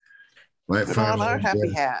Might Put find on our one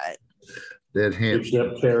happy hat. dead hamster.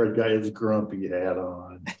 Except Tara's got his grumpy hat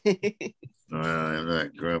on. I'm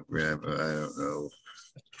not grumpy, but I don't know.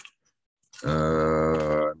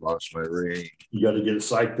 I lost my ring. You got to get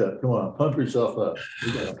psyched up. Come on, pump yourself up.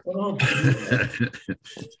 You got to pump yourself.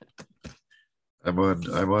 I'm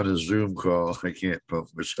on a Zoom call. I can't pump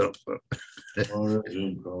myself up. On a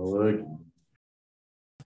Zoom call.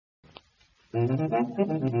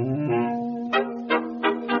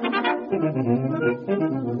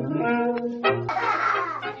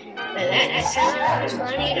 That sounds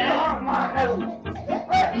funny.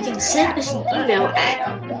 You can send us an email at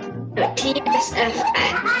tsf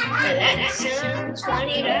at that sounds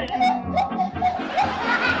funny. Now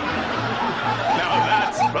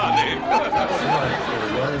that's funny.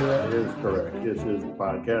 That is correct. This is the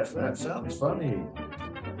podcast. That sounds funny.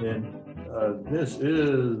 And this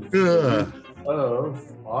is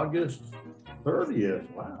of August 30th.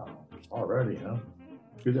 Wow. Already, huh?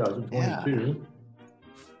 2022. Yeah.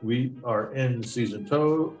 We are in season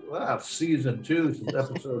two. This is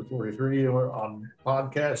episode 43. And we're on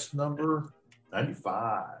podcast number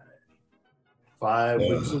 95. 5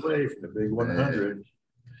 weeks away from the big 100.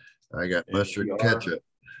 I got mustard ketchup.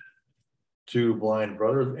 Two blind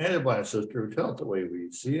brothers and a blind sister who tell it the way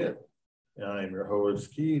we see it. And I'm your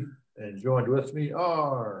host, Keith, and joined with me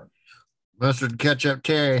are mustard ketchup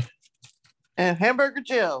Terry and hamburger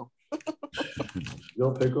Jill.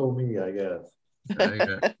 You'll pickle me, I guess. I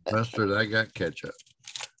got mustard, I got ketchup.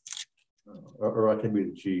 Or I can be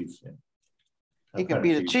the cheese. Yeah. He can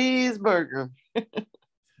be the cheeseburger.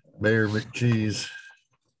 Mayor McCheese.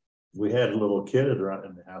 We had a little kid around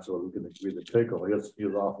in the house who was going to be the pickle. He was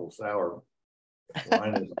awful sour.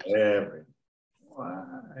 Wine is everything.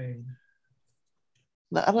 Wine.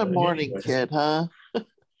 Not a morning kid, huh?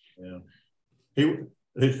 Yeah. He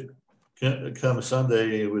come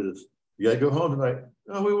Sunday with, you got to go home tonight.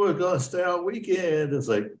 Oh, we were going to stay out weekend. It's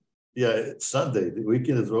like, yeah, it's Sunday. The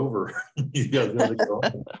weekend is over. You guys got to go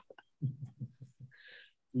home.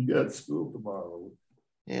 You got school tomorrow.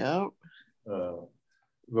 Yeah.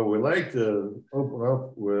 But we like to open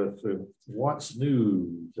up with the What's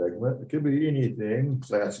New segment. It could be anything,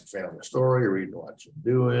 classic family story, reading what you're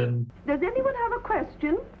doing. Does anyone have a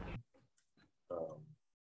question?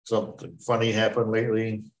 Something funny happened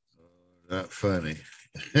lately. Not funny.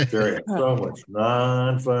 There is so much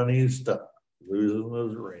non-funny stuff. Losing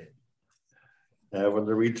those rings. Having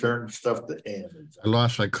to return stuff to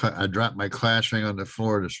Amazon. I dropped my class ring on the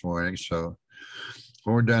floor this morning, so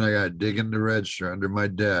when we're done, I got to dig in the register under my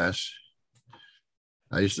desk.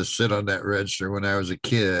 I used to sit on that register when I was a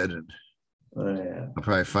kid, and I'll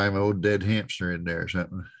probably find my old dead hamster in there or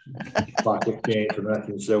something. Pocket change from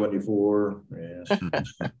 1974. Yeah.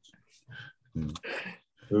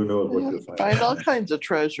 Who knows what to find all kinds of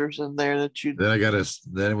treasures in there that you. Then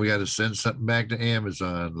we got to send something back to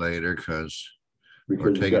Amazon later because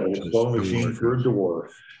we're taking it to the store. Machine for a dwarf.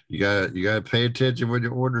 You gotta pay attention when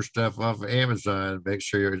you order stuff off of Amazon. Make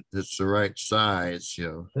sure it's the right size.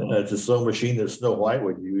 You know, yeah, it's a sewing machine that Snow White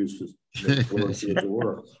would use to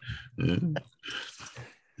work.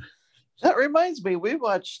 That reminds me, we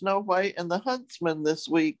watched Snow White and the Huntsman this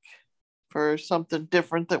week for something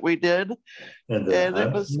different that we did, and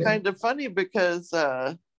it was kind of funny because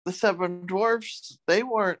the seven dwarfs, they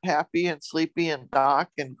weren't happy and sleepy and Doc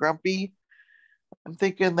and grumpy. I'm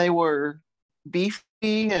thinking they were beefy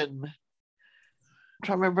and I'm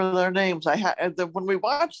trying to remember their names. When we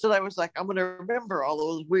watched it, I was like, I'm going to remember all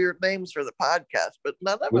those weird names for the podcast, but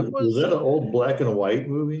none of it was. Was that an old black and white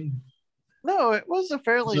movie? No, it was a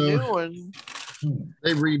fairly new one.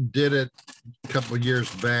 They redid it a couple of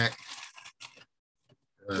years back.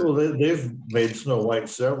 Well, they've made Snow White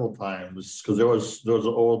several times because there was an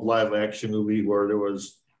old live action movie where there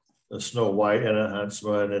was a Snow White and a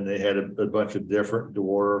Huntsman, and they had a bunch of different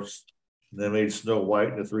dwarfs. And they made Snow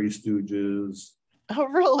White and the Three Stooges. Oh,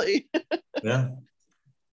 really? Yeah.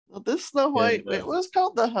 Well, this Snow White, it was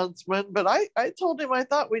called The Huntsman, but I told him I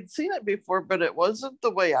thought we'd seen it before, but it wasn't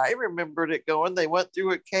the way I remembered it going. They went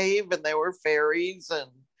through a cave and there were fairies, and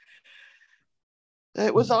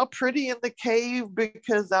it was all pretty in the cave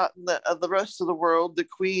because out in the rest of the world, the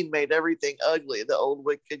queen made everything ugly, the old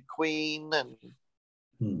wicked queen,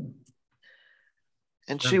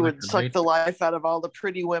 and she would suck the life out of all the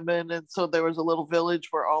pretty women. And so there was a little village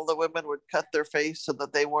where all the women would cut their face so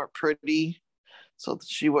that they weren't pretty, so that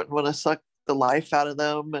she wouldn't want to suck the life out of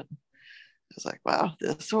them. And it's like, wow,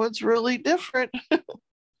 this one's really different. Yeah,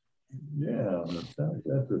 that sounds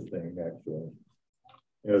interesting, actually.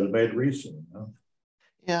 It was made recently, huh?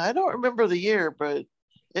 Yeah, I don't remember the year, but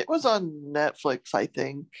it was on Netflix, I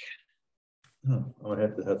think. I'm gonna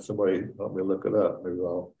have to have somebody help me look it up. Maybe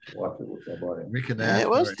I'll watch it with somebody. We can Yeah, ask. it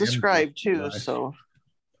was our described Amazon too. guy. So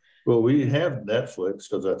Well, we have Netflix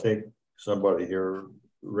because I think somebody here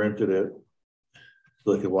rented it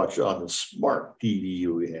so they could watch it on the smart TV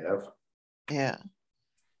we have. yeah.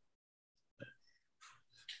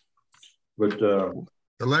 But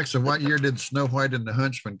Alexa, what year did Snow White and the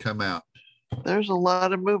Huntsman come out? There's a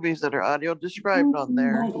lot of movies that are audio described on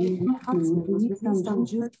there.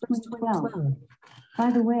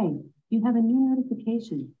 By the way, you have a new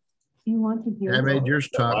notification. Do you want to hear I it? made yours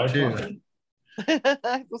talk too.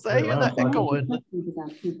 I was saying that going.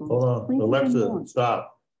 hold on, Alexa,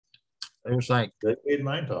 stop. It was like They made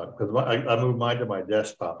mine talk because I moved mine to my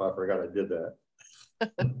desktop. I forgot I did that.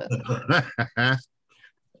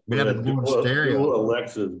 we had a dual stereo.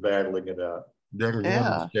 Alexa's battling it out.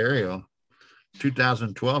 Yeah. Stereo.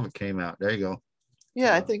 2012 it came out. There you go.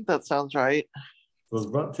 Yeah, I think that sounds right. It was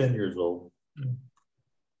about 10 years old.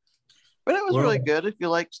 But it was really good if you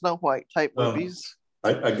like Snow White type movies.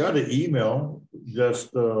 I got an email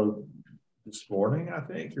just this morning, I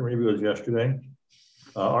think, or maybe it was yesterday.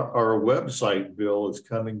 Our website bill is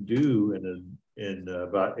coming due in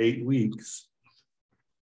about 8 weeks.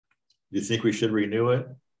 Do you think we should renew it?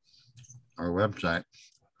 Our website.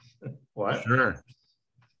 What? Sure.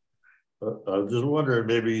 I was just wondering,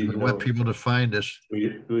 maybe We want people to find us. we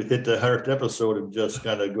hit the 100th episode and just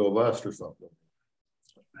kind of go bust or something.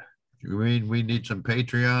 You mean we need some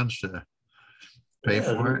Patreons to pay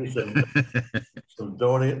for it? Some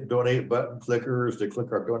donate button clickers to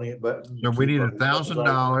click our donate button. So we need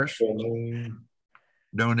 $1,000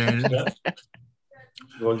 donated.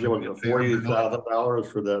 Was it $40,000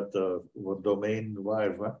 for that domain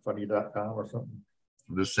live funny.com or something?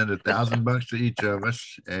 Just send $1,000 to each of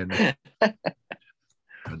us, and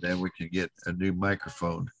then we can get a new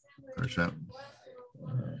microphone or something,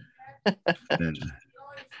 and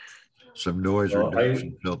some noise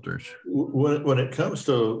reduction filters. When it comes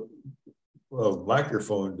to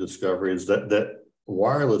microphone discoveries, that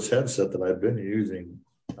wireless headset that I've been using,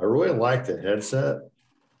 I really like the headset,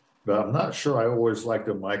 but I'm not sure I always like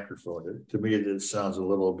the microphone. To me, it sounds a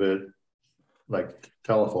little bit like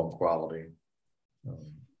telephone quality.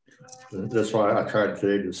 That's why I tried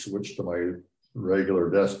today to switch to my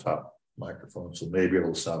regular desktop microphone, so maybe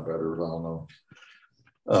it'll sound better. I don't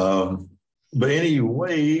know. But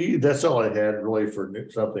anyway, that's all I had really for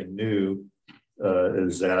something new.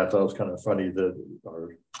 Is that I thought it was kind of funny that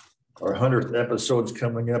our 100th episode's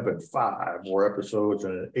coming up in 5 more episodes,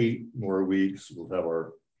 and in 8 more weeks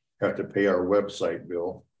we'll have to pay our website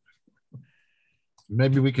bill.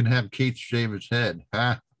 Maybe we can have Keith shave his head.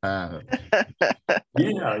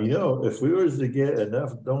 Yeah, if we was to get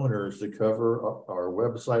enough donors to cover our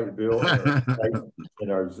website bill and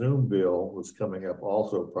our Zoom bill was coming up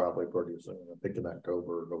also probably pretty soon. I think in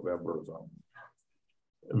October or November or something.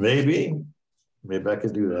 Maybe I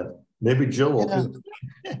could do that. Maybe Jill will too.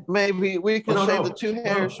 Maybe we can shave the 2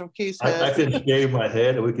 hairs from Keith's head. I can shave my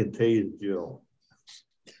head and we can tase Jill.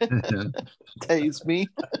 Tase me.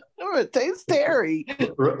 Tase Terry.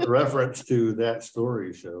 Reference to that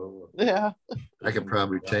story show. Yeah. I could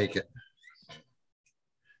probably take it.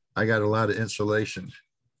 I got a lot of insulation.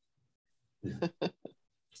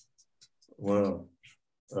 Well,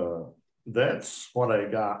 that's what I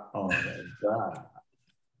got on that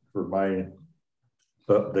for my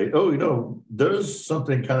update. Oh, there's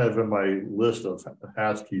something kind of in my list of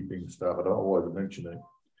housekeeping stuff. I don't always mention it.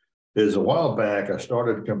 Is a while back, I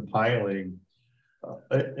started compiling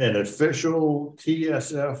an official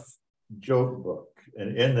TSF joke book.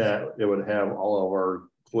 And in that, it would have all of our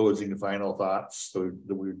closing final thoughts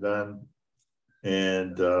that we've done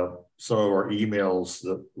and some of our emails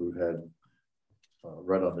that we've had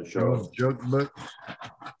read on the show. Our own joke book?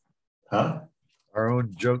 Huh? Our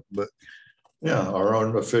own joke book. Yeah, our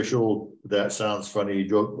own official That Sounds Funny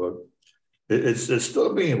joke book. It's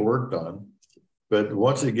still being worked on. But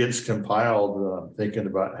once it gets compiled, I'm thinking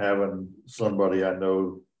about having somebody I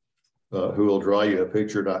know who will draw you a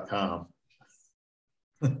picture.com.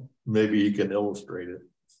 Maybe he can illustrate it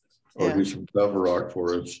or do some cover art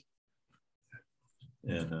for us.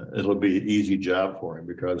 And it'll be an easy job for him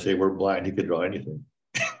because, hey, we're blind. He can draw anything.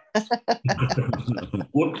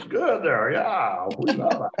 Looks good there. Yeah, we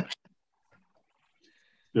love it.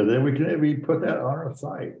 So then we can maybe put that on our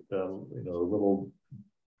site, a little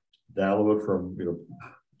download from,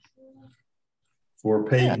 for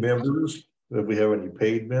paid members, if we have any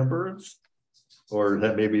paid members, or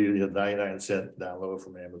that maybe a 99-cent download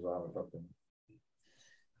from Amazon or something.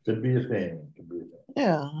 Could be a thing.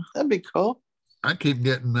 Yeah, that'd be cool. I keep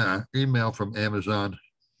getting email from Amazon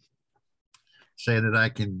say that I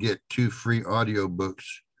can get 2 free audiobooks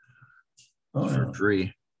for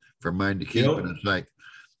free for mine to keep. And it's like,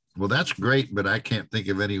 well, that's great, but I can't think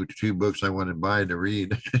of any 2 books I want to buy to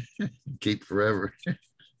read, keep forever.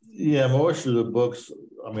 Yeah, most of the books,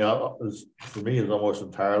 I mean, for me, it's almost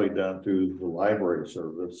entirely done through the library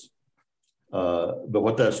service. But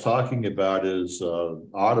what that's talking about is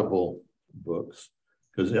Audible books,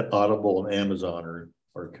 because Audible and Amazon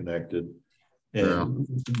are connected. And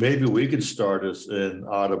maybe we could start us an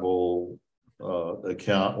Audible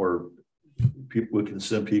account where we can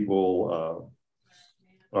send people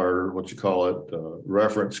our,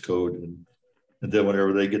 reference code. And then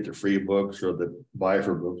whenever they get the free books or the buy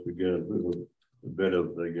for books, we get a bit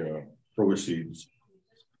of the proceeds.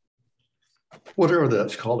 Whatever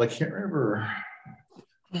that's called, I can't remember.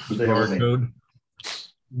 Barcode?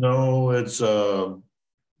 No, it's I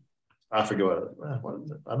forget what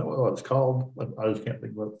is it? I know what it's called, but I just can't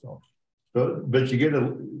think what it's called. But you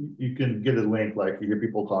can get a link, like you hear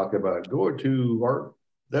people talk about, go to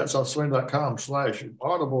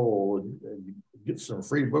thatsoundsfunny.com/audible and get some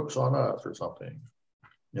free books on us or something.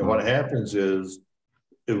 And what happens is,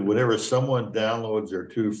 whenever someone downloads their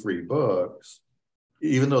 2 free books,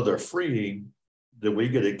 even though they're free, then we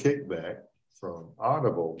get a kickback from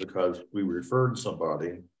Audible because we referred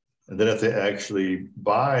somebody. And then if they actually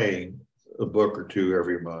buy a book or 2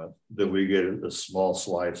 every month, then we get a small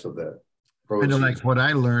slice of that proceeds. And like what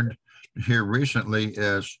I learned here recently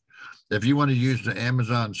is, if you want to use the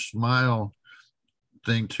Amazon Smile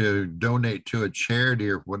thing to donate to a charity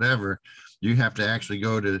or whatever, you have to actually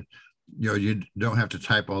go to, you don't have to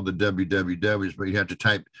type all the wwws, but you have to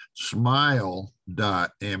type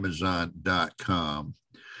smile.amazon.com.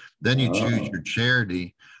 Then you choose your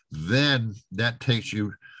charity. Then that takes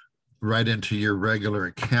you right into your regular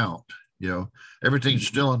account. Everything's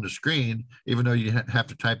still on the screen, even though you have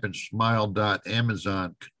to type in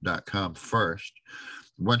smile.amazon.com first.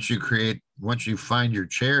 Once you find your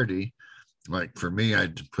charity, like for me, I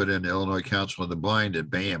put in Illinois Council of the Blind,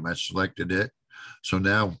 and bam, I selected it. So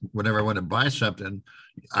now whenever I want to buy something,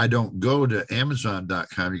 I don't go to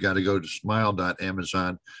Amazon.com. You got to go to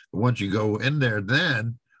smile.amazon. But once you go in there,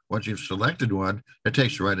 then once you've selected one, it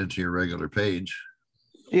takes you right into your regular page.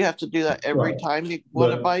 Do you have to do that every time you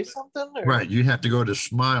want to buy something? Or? Right. You have to go to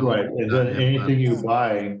Smile. Right. And then anything you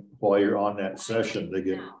buy while you're on that session, they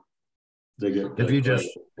get. Now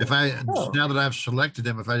that I've selected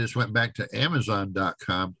them, if I just went back to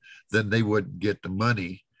Amazon.com, then they wouldn't get the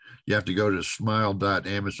money. You have to go to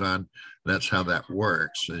smile.amazon. That's how that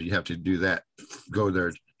works. So you have to do that, go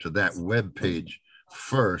there to that web page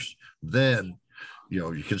first. Then,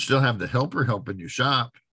 you can still have the helper helping you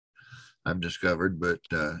shop, I've discovered. But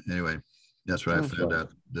anyway, that's what I found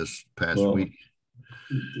out this past week.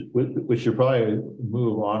 We should probably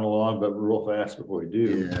move on along, but real fast before we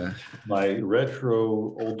do. Yeah. My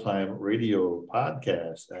retro old time radio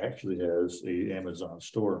podcast actually has a Amazon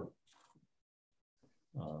store.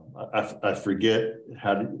 I forget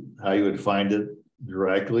how you would find it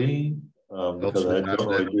directly because I don't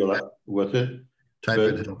really do a lot with it. Type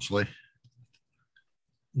it Helpsley.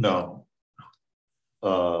 No,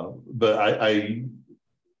 but I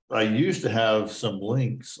used to have some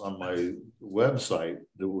links on my website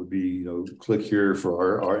that would be, click here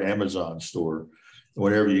for our Amazon store.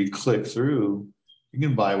 Whenever you click through, you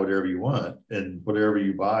can buy whatever you want, and whatever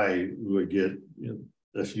you buy, you would get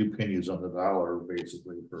a few pennies on the dollar,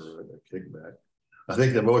 basically, for a kickback. I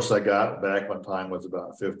think the most I got back one time was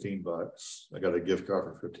about $15. I got a gift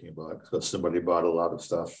card for $15 because somebody bought a lot of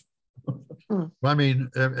stuff. Well, I mean,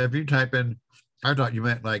 if you type in, I thought you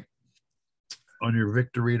meant like on your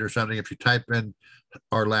Victor Read or something. If you type in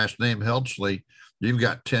our last name, Helpsley, you've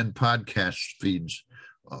got 10 podcast feeds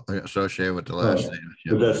associated with the last name.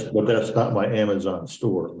 But that's not my Amazon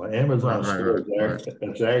store. My Amazon store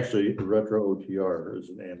it's actually Retro OTR is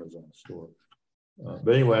an Amazon store.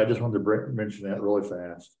 But anyway, I just wanted to mention that really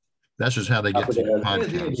fast. That's just how they get to the podcast.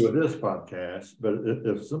 To do with this podcast, but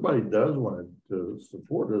if somebody does want to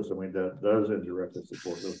support us, I mean, that does indirectly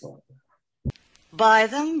support this podcast. Buy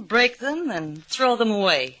them, break them, and throw them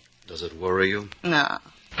away. Does it worry you? No.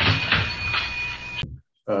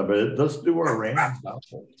 But let's do our random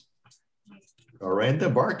topic. A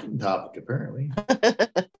random barking topic, apparently.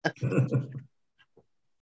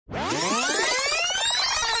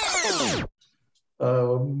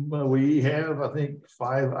 We have, I think,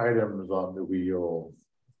 5 items on the wheel.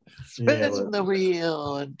 Spin the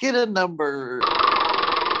wheel and get a number.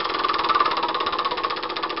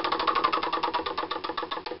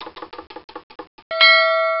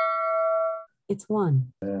 It's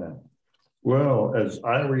 1. Yeah. Well, as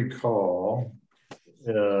I recall,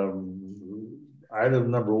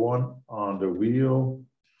 item number 1 on the wheel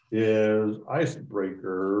is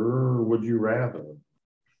icebreaker. Would you rather?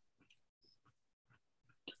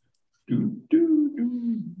 Do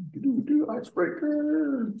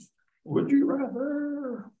icebreakers. Would you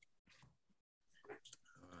rather?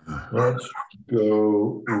 Let's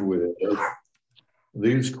go with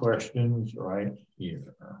these questions right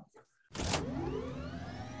here.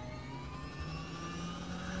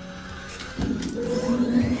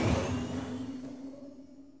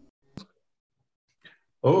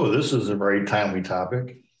 Oh, this is a very timely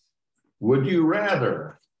topic. Would you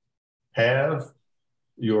rather have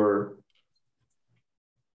your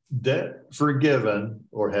debt forgiven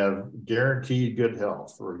or have guaranteed good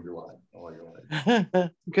health for your life, all your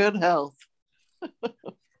life? Good health.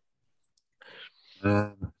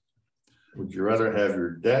 Would you rather have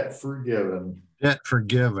your debt forgiven? Debt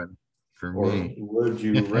forgiven for me. Would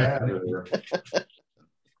you rather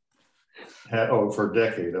for a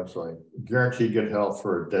decade, I'm sorry, guaranteed good health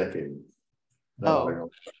for a decade? No,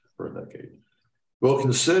 for a decade. Well,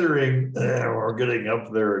 considering we're getting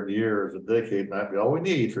up there in years, a decade might be all we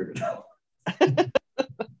need for good health.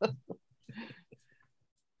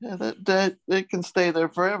 Yeah, that it can stay there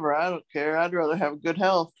forever. I don't care. I'd rather have good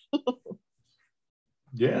health.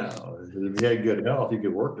 Yeah, if you had good health, you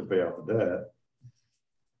could work to pay off the debt.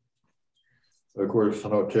 Of course, I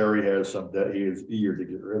know Terry has some debt he is eager to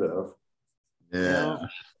get rid of. Yeah.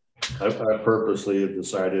 I purposely have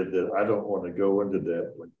decided that I don't want to go into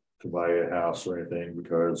debt to buy a house or anything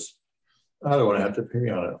because I don't want to have to pay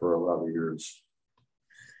on it for a lot of years.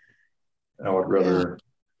 I would rather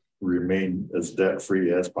remain as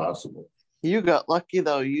debt-free as possible. You got lucky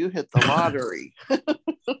though. You hit the lottery.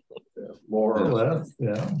 More or less,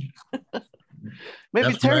 yeah.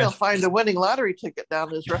 Maybe Terry will find a winning lottery ticket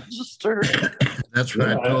down his register. That's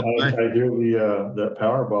right. I hear the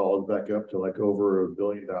Powerball is back up to like over $1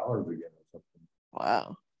 billion again or something.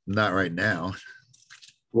 Wow. Not right now.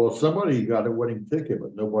 Well, somebody got a winning ticket,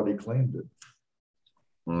 but nobody claimed it.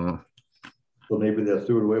 So maybe they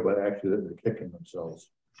threw it away by accident. They're kicking themselves.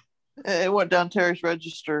 It went down Terry's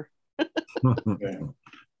register. Okay.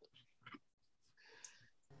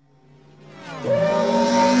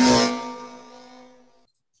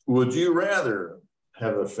 Would you rather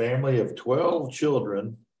have a family of 12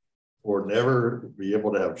 children or never be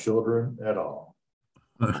able to have children at all?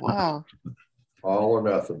 Wow. All or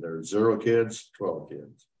nothing. There's 0 kids, 12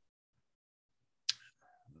 kids.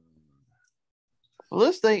 Well,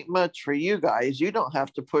 this ain't much for you guys. You don't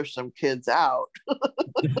have to push some kids out.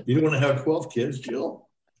 You don't want to have 12 kids, Jill?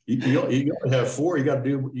 You got to have 4. You got to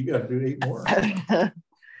do 8 more.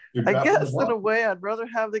 I guess in a way, I'd rather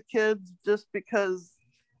have the kids just because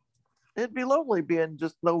it'd be lonely being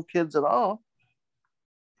just no kids at all.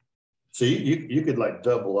 See, you could like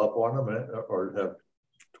double up on them or have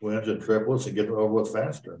twins and triplets and get them over with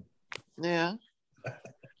faster. Yeah.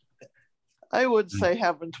 I would say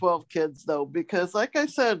having 12 kids though, because like I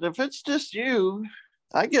said, if it's just you,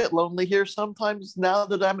 I get lonely here sometimes now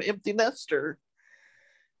that I'm an empty nester.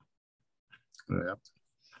 Yeah.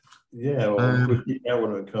 Yeah, well, we'll keep that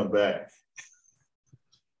when we come back.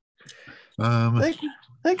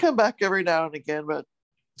 They come back every now and again, but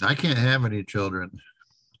I can't have any children.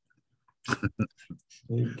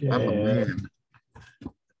 I'm a man.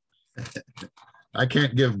 I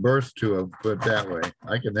can't give birth to them, put it that way.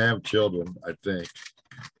 I can have children, I think.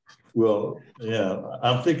 Well, yeah,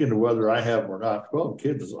 I'm thinking of whether I have them or not. 12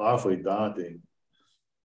 kids is awfully daunting.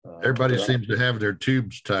 Everybody seems to have their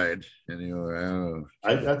tubes tied. Anyway,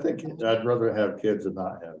 I think I'd rather have kids than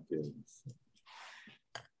not have kids.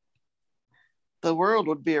 The world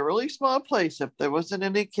would be a really small place if there wasn't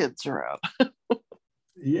any kids around.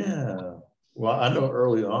 Yeah. Well, I know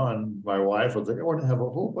early on, my wife was like, I want to have a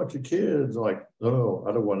whole bunch of kids. I'm like, no,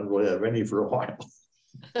 I don't want to really have any for a while.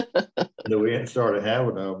 And then we started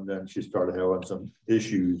having them, then she started having some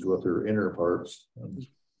issues with her inner parts. And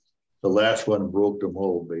the last one broke the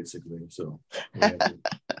mold, basically. So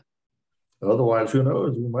otherwise, who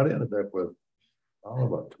knows? We might end up with, I don't know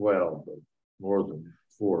about 12, but more than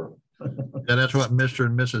 4. Yeah, that's what Mr.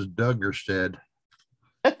 and Mrs. Duggar said.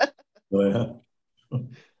 Yeah.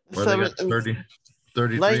 Where they got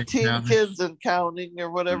 33 19 kids and counting or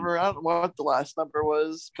whatever. I don't know what the last number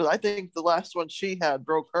was, because I think the last one she had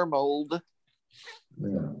broke her mold.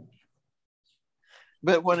 Yeah.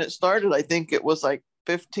 But when it started, I think it was like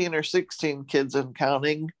 15 or 16 kids and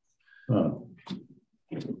counting. Huh.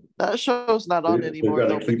 That show's not on anymore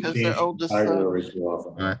though, because their oldest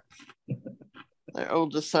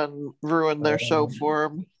son ruined their show for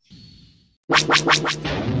them.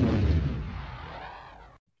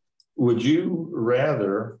 Would you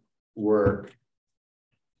rather work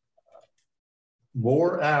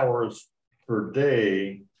more hours per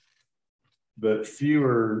day, but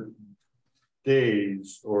fewer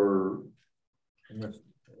days, or I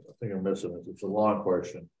think I'm missing it. It's a long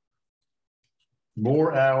question.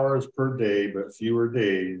 More hours per day, but fewer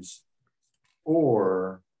days,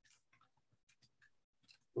 or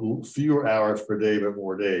fewer hours per day, but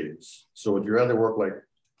more days. So would you rather work like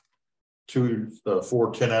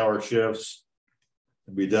 4 10-hour shifts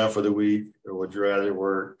and be done for the week, or would you rather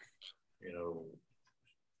work,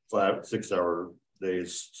 5 6 hour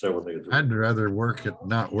days, 7 days? I'd rather work at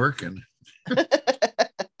not working.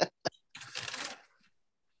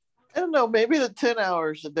 I don't know, maybe the 10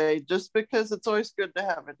 hours a day, just because it's always good to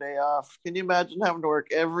have a day off. Can you imagine having to work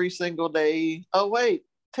every single day? Oh, wait,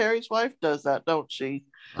 Terry's wife does that, don't she?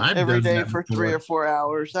 Every day for 3 or 4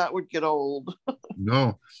 hours. That would get old.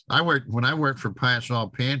 No, when I worked for Pyatt Hall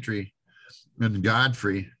Pantry in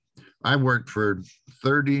Godfrey, I worked for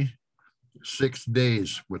 36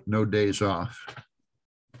 days with no days off.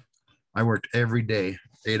 I worked every day,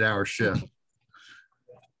 8-hour shift,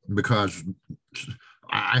 because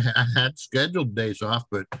I had scheduled days off,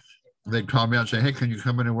 but they'd call me out and say, hey, can you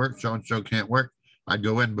come in and work? So-and-so can't work. I'd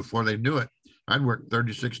go in before they knew it. I'd work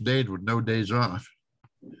 36 days with no days off.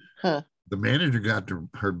 Huh. The manager got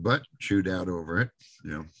her butt chewed out over it.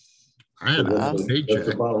 I had a big paycheck.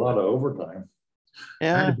 That's about a lot of overtime.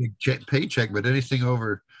 Yeah. I had a big paycheck, but anything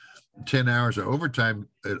over 10 hours of overtime,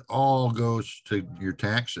 it all goes to your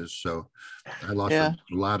taxes. So I lost a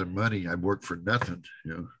lot of money. I worked for nothing.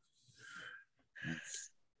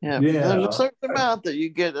 Yeah, there's a certain amount that you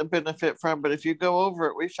get a benefit from, but if you go over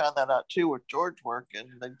it, we found that out too with George working.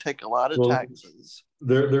 They take a lot of taxes.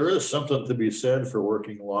 There is something to be said for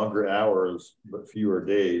working longer hours but fewer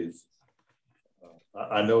days.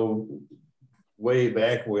 I know way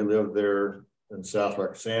back when we lived there in South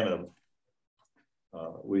Roxana,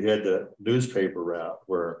 we had the newspaper route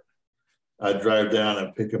where I'd drive down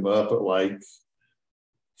and pick them up at like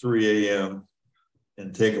 3 a.m.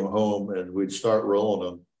 and take them home, and we'd start rolling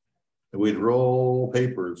them. And we'd roll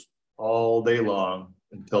papers all day long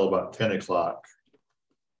until about 10 o'clock.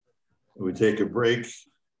 We'd take a break,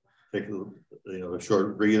 take a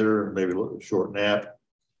short breather, maybe a short nap,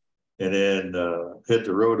 and then hit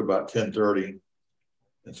the road about 10:30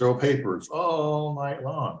 and throw papers all night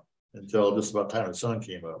long until just about time the sun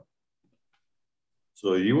came up.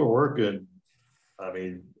 So you were working,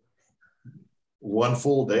 one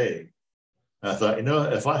full day. And I thought,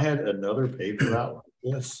 if I had another paper out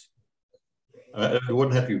like this, it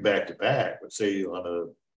wouldn't have to be back to back, but say on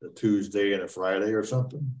a Tuesday and a Friday or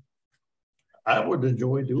something, I would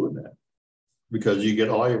enjoy doing that, because you get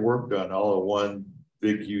all your work done all in one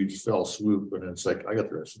big, huge fell swoop. And it's like, I got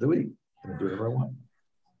the rest of the week. I can do whatever I want.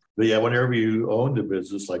 But yeah, whenever you owned a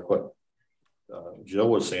business, like what Jill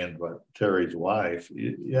was saying about Terry's wife,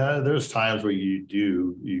 there's times where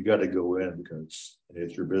you got to go in because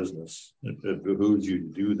it's your business. It behooves you to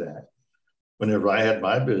do that. Whenever I had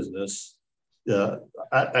my business,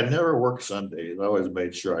 I never worked Sundays. I always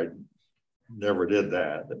made sure I never did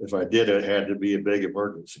that. If I did, it had to be a big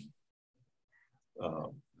emergency.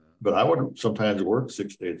 But I would sometimes work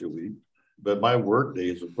 6 days a week, but my work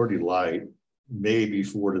days were pretty light, maybe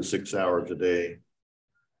 4 to 6 hours a day.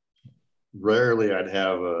 Rarely I'd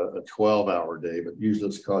have a 12-hour day, but usually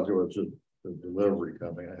it's because there was a delivery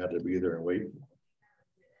coming. I had to be there and wait.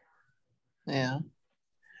 Yeah.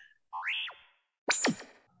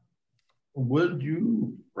 Would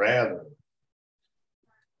you rather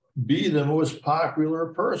be the most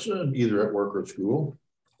popular person either at work or school,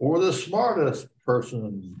 or the smartest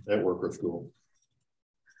person at work or school?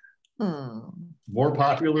 More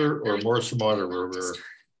popular or more smarter?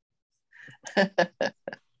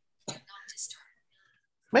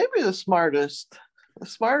 Maybe the smartest. The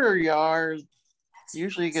smarter you are,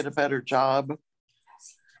 usually you get a better job.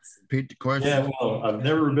 Repeat the question. Yeah, well, I've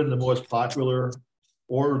never been the most popular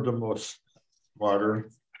or the most smarter.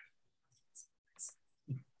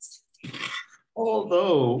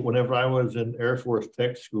 Although, whenever I was in Air Force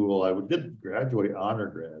Tech School, I did graduate honor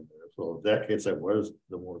grad there. So in that case, I was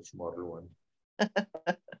the more smarter one.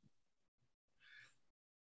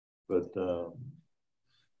 But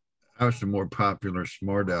I was the more popular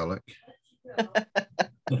smart aleck.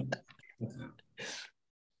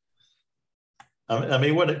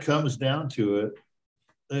 When it comes down to it,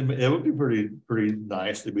 it would be pretty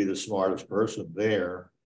nice to be the smartest person there.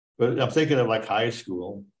 But I'm thinking of like high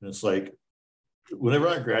school. And it's like, whenever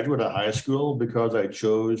I graduated high school, because I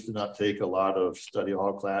chose to not take a lot of study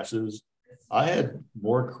hall classes, I had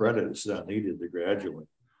more credits than I needed to graduate.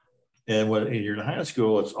 And when you're in high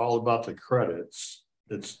school, it's all about the credits.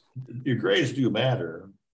 Your grades do matter,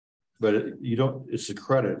 but you don't. It's the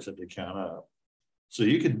credits that they count up. So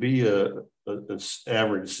you could be a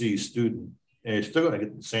average C student, and you're still going to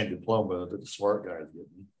get the same diploma that the smart guys get.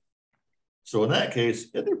 So in that case,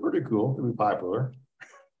 yeah, they're pretty cool to be popular.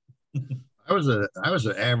 I was an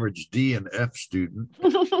average D and F student.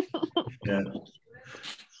 Yeah.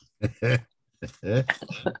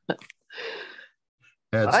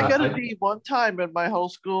 I got a D one time in my whole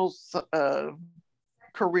school's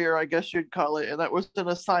career, I guess you'd call it, and that was in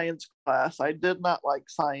a science class. I did not like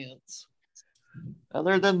science.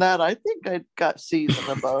 Other than that, I think I got C's and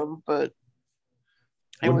above, but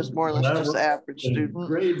it was more or less just average student.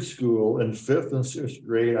 Grade school in 5th and 6th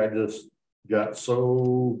grade, I just got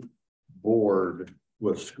so bored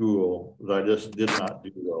with school that I just did not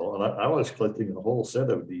do well. And I was collecting a whole set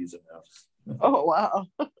of D's and F's. Oh, wow.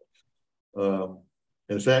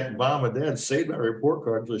 In fact, Mom and Dad saved my report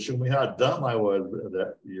card to show me how dumb I was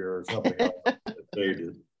that year or something. They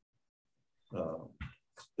did.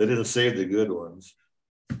 They didn't save the good ones.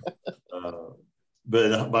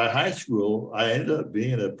 But by high school, I ended up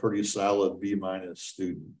being a pretty solid B-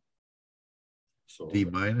 student. So D-?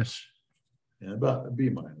 Yeah, about a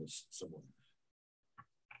B- somewhere.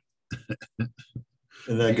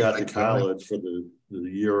 And I got to college for the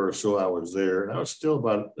year or so I was there, and I was still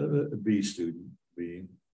about a B student, B-,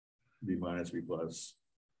 B+.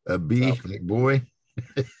 A B, like boy.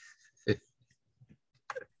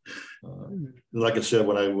 Like I said,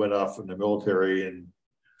 when I went off in the military and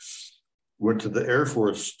went to the Air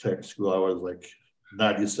Force Tech School, I was like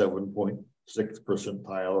 97.6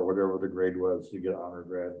 percentile or whatever the grade was to get honor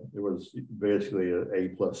grad. It was basically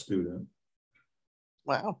an A+ student.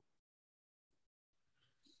 Wow.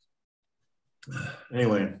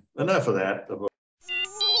 Anyway, enough of that.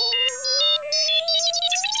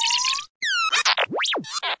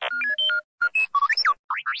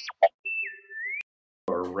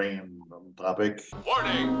 A random topic.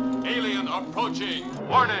 Warning! Alien approaching!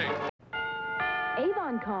 Warning!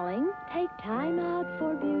 Avon calling. Take time out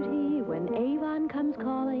for beauty when Avon comes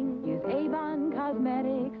calling. Use Avon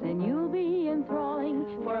Cosmetics and you'll be enthralling.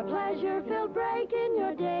 For a pleasure-filled break in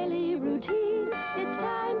your daily routine, it's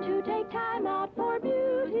time to take time out for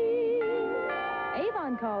beauty.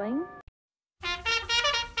 Avon calling.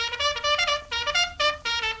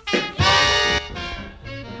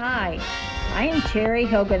 Hi, I am Terry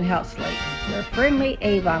Hogan Helsley, your friendly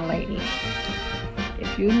Avon lady.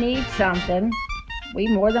 If you need something, we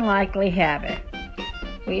more than likely have it.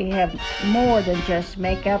 We have more than just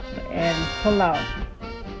makeup and cologne.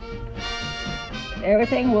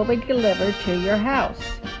 Everything will be delivered to your house.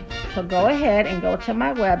 So go ahead and go to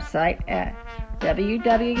my website at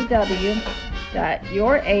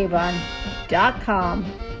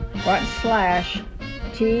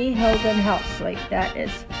www.youravon.com/T Hogan Helsley. That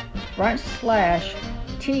is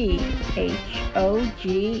 /THOGANHELTSLEY.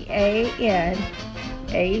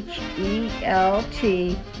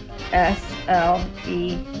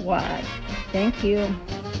 Thank you.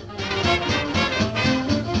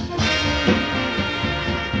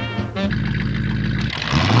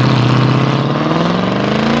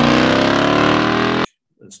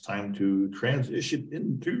 It's time to transition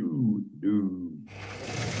into news.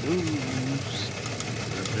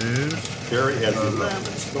 Terry has 11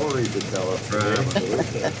 stories to tell us today, so we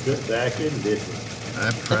can sit back and listen.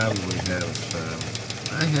 I probably have some.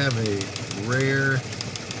 I have a rare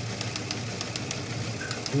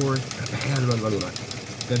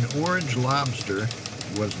an orange lobster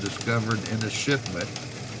was discovered in a shipment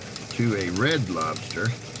to a red lobster.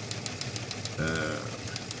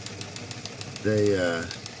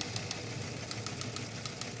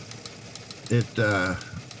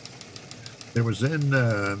 It was in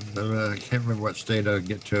I can't remember what state. I'll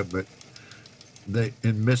get to it, but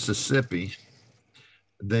in Mississippi.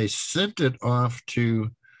 They sent it off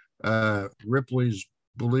to Ripley's,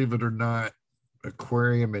 believe it or not,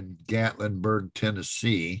 aquarium in Gatlinburg,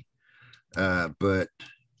 Tennessee. But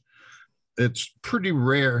it's pretty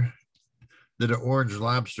rare that an orange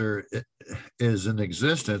lobster is in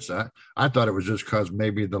existence. I thought it was just because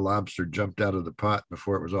maybe the lobster jumped out of the pot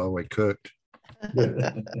before it was all the way cooked.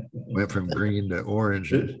 Went from green to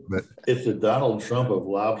orange. But it's the Donald Trump of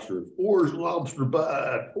lobsters. Orange lobster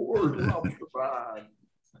bad. Orange lobster bad.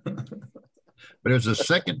 But it was the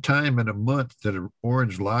second time in a month that an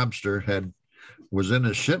orange lobster was in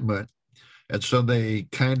a shipment. And so they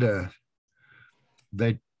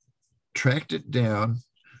tracked it down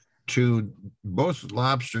to, both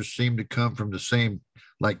lobsters seem to come from the same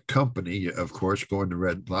company, of course, going to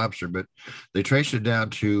Red Lobster, but they traced it down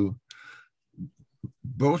to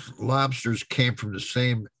both lobsters came from the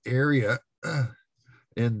same area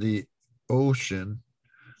in the ocean.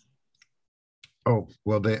 Oh,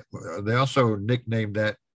 well, they also nicknamed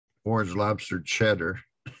that orange lobster cheddar.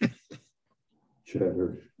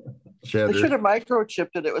 Cheddar. They should have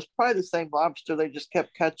microchipped it. It was probably the same lobster. They just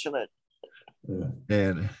kept catching it. Yeah.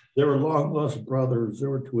 And they were long lost brothers. They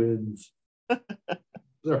were twins.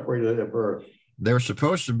 Separated at birth. They were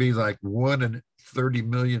supposed to be like 1 in 30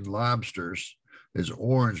 million lobsters is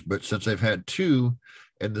orange, but since they've had 2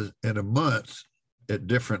 in a month at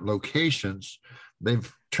different locations,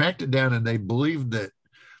 they've tracked it down, and they believe that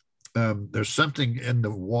there's something in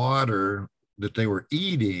the water that they were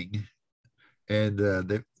eating, and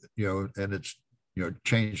they, and it's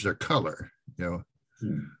changed their color.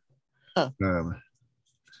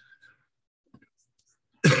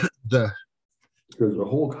 There's a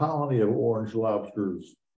whole colony of orange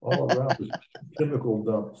lobsters all around this chemical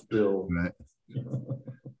dump spill. Right.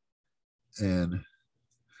 And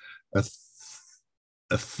a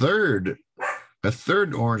third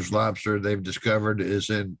orange lobster they've discovered is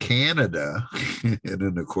in Canada in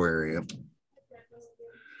an aquarium.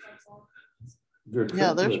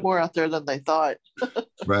 Yeah, there's more out there than they thought.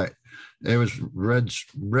 Right. It was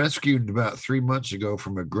rescued about 3 months ago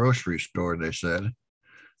from a grocery store, they said.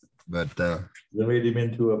 But they made him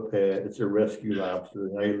into a pet. It's a rescue lobster.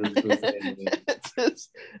 Now he lives with family. It's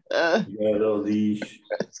you got a leash.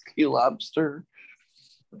 Rescue lobster.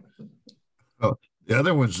 Oh, the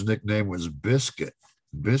other one's nickname was Biscuit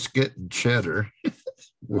and Cheddar.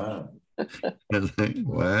 Wow.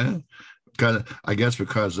 Wow. I guess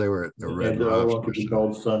because they were the red lobster. Could be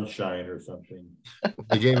called Sunshine or something.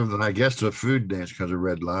 They gave them, I guess, a food dance because of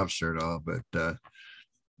red lobster and all, but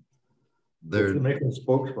they're making a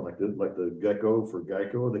spokesman like the gecko for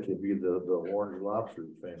Geico. They could be the orange lobster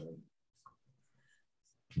family.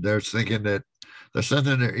 They're thinking that there's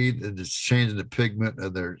something they're eating that's changing the pigment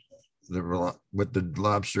of with the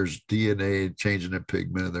lobster's DNA, changing the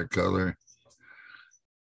pigment of their color.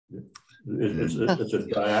 It's a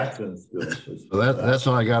dioxin. So that's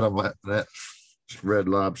all I got on that red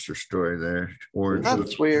lobster story there. Orange.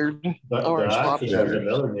 That's weird. Orange lobster has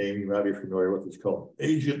another name you might be familiar with. It's called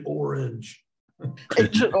Agent Orange.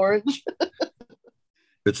 Agent Orange.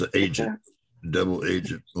 It's an agent, double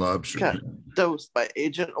agent lobster. Got dosed by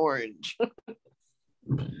Agent Orange.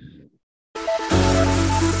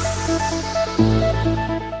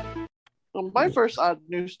 Well, my first odd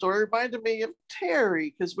news story reminded me of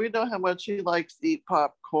Terry, because we know how much he likes to eat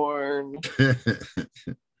popcorn.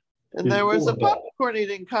 And there was a popcorn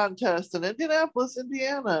eating contest in Indianapolis,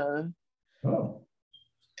 Indiana. Oh.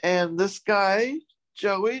 And this guy,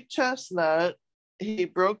 Joey Chestnut, he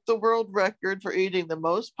broke the world record for eating the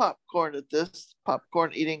most popcorn at this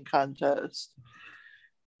popcorn eating contest.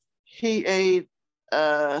 He ate,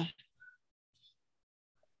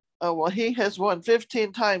 he has won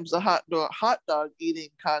 15 times the hot dog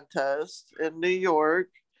eating contest in New York.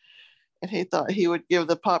 And he thought he would give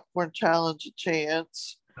the popcorn challenge a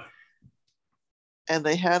chance. And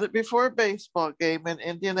they had it before a baseball game in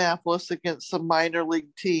Indianapolis against some minor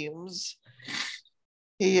league teams.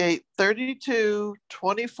 He ate 32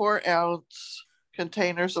 24-ounce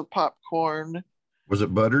containers of popcorn. Was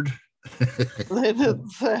it buttered? They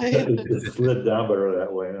didn't say. It slid down better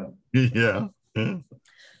that way. Huh? Yeah.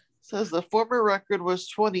 Says the former record was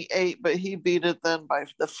 28, but he beat it then by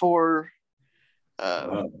the 4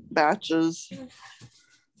 batches.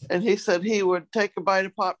 And he said he would take a bite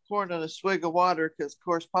of popcorn and a swig of water because, of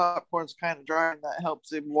course, popcorn's kind of dry and that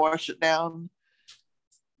helps him wash it down.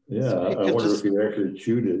 Yeah, so I wonder if he actually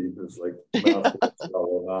chewed it. He was like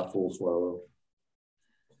mouthful swallow.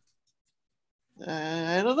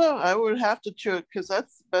 I don't know. I would have to chew it because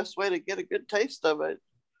that's the best way to get a good taste of it.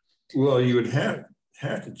 Well, you would have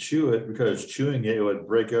to chew it because chewing it would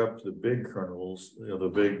break up the big kernels, the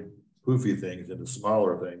big poofy things into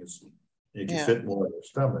smaller things. You can fit more in your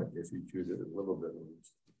stomach if you chewed it a little bit.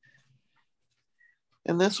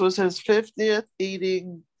 And this was his 50th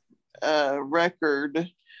eating record,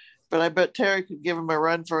 but I bet Terry could give him a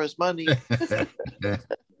run for his money.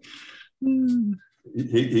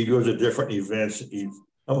 He goes to different events.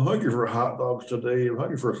 I'm hungry for hot dogs today. I'm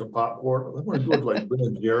hungry for some popcorn. I'm going to go to like Ben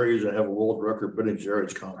and Jerry's and have a world record Ben and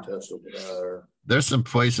Jerry's contest over there. There's some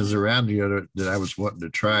places around here that I was wanting to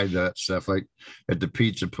try that stuff. Like at the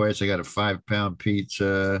pizza place, I got a 5-pound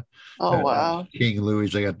pizza. Oh, wow. King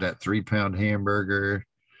Louis, I got that 3-pound hamburger.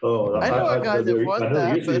 Oh, I know a guy that won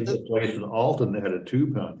that. But the place in Alton that had a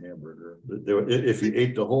 2-pound hamburger. If you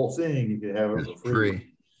ate the whole thing, you could have it for free.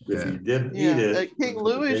 If you didn't eat it. At King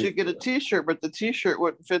Louis, you get a t-shirt, but the t-shirt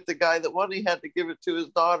wouldn't fit the guy that won. He had to give it to his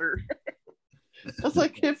daughter. It's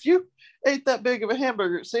like, if you ate that big of a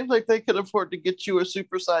hamburger, it seems like they could afford to get you a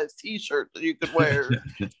supersized t-shirt that you could wear.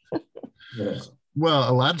 Well,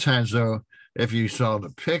 a lot of times, though, if you saw the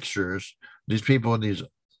pictures, these people in these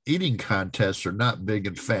eating contests are not big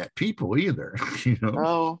and fat people either.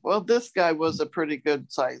 Oh, well, this guy was a pretty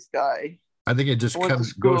good sized guy. I think it just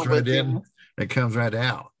goes right in and comes right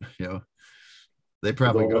out. They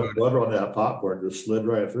probably go butter on that popcorn just slid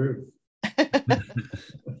right through.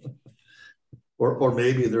 or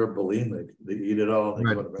maybe they're bulimic. They eat it all. They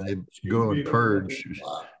go and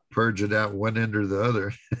purge it out one end or the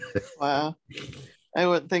other. Wow. I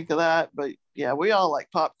wouldn't think of that, but yeah, we all like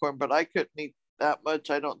popcorn, but I couldn't eat that much,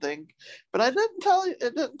 I don't think. But it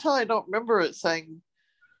didn't tell, I don't remember it saying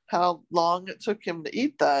how long it took him to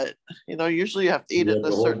eat that. Usually you have to eat it in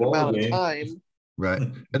a certain amount of time. Right.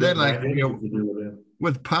 And then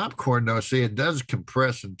with popcorn though, see, it does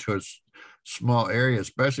compress into a small area,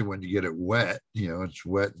 especially when you get it wet. It's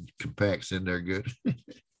wet and compacts in there good.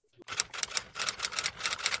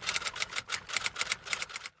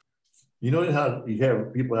 How you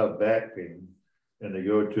have people have back pain and they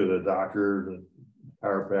go to the doctor, the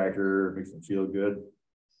chiropractor, makes them feel good.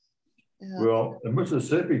 Yeah. Well, a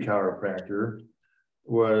Mississippi chiropractor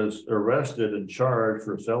was arrested and charged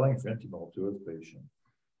for selling fentanyl to his patient.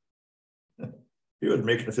 He was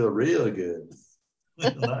making them feel real good.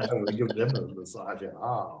 Not having to give them a massage at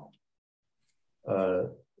all.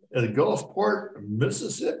 In Gulfport,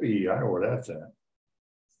 Mississippi, I know where that's at.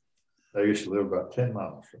 I used to live about 10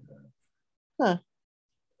 miles from there. Huh.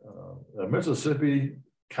 A Mississippi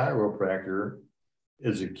chiropractor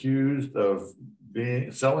is accused of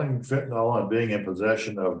selling fentanyl and being in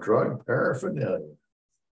possession of drug paraphernalia.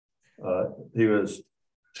 He was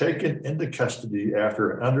taken into custody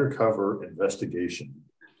after an undercover investigation.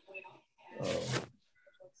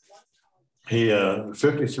 He,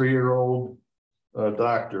 53-year-old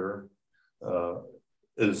doctor,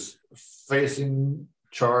 is facing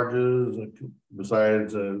charges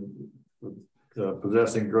besides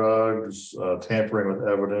possessing drugs, tampering with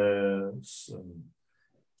evidence,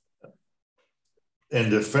 and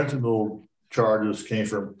the fentanyl charges came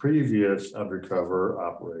from previous undercover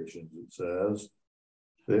operations, it says.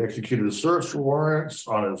 They executed search warrants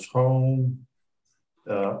on his home,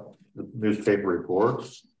 the newspaper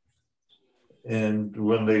reports. And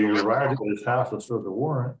when they arrived at his house to serve the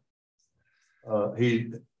warrant,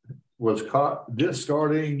 he was caught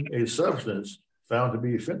discarding a substance found to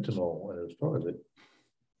be fentanyl in his toilet.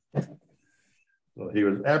 So he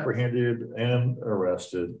was apprehended and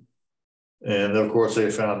arrested. And of course,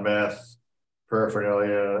 they found meth,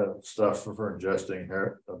 paraphernalia, stuff for ingesting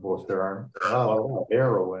both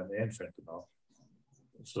heroin and fentanyl.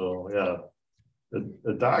 So, yeah,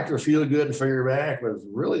 the doctor feel good for your back was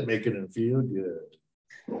really making him feel good.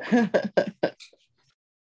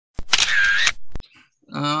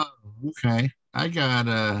 Okay. I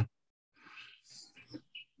got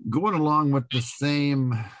going along with the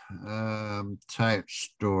same type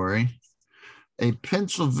story. A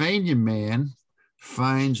Pennsylvania man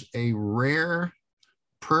finds a rare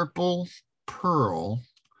purple pearl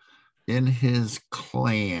in his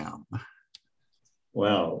clam.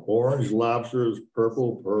 Wow, orange lobsters,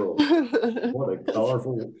 purple pearl. What a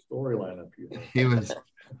colorful storyline up here.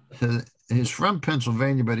 He's from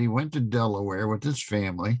Pennsylvania, but he went to Delaware with his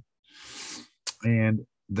family, and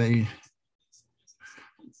they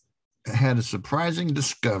had a surprising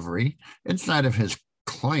discovery. Inside of his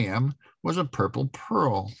clam was a purple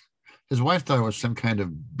pearl. His wife thought it was some kind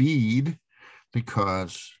of bead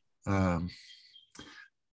because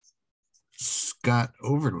Scott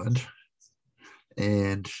Overland,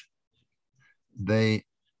 and they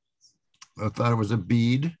thought it was a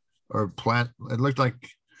bead or plant. It looked like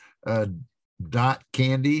dot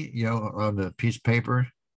candy, on the piece of paper,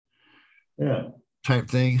 type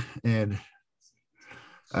thing, and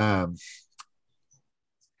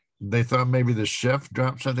they thought maybe the chef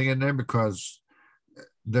dropped something in there because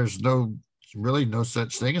there's really no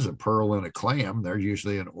such thing as a pearl in a clam. They're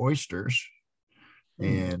usually in oysters.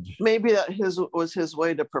 And maybe that was his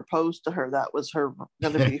way to propose to her. That was going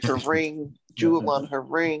to be her ring, jewel on her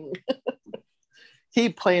ring. He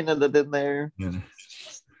planted it in there. And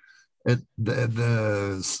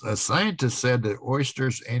the scientist said that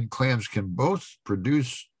oysters and clams can both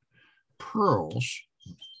produce pearls,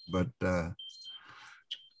 but clams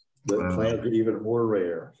are even more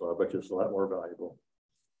rare, so I bet it's a lot more valuable.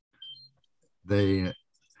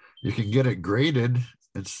 You can get it graded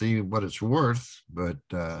and see what it's worth, but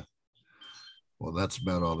that's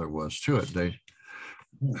about all there was to it.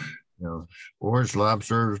 Orange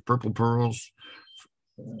lobsters, purple pearls.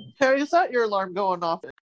 Terry, is that your alarm going off?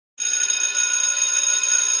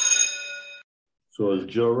 So is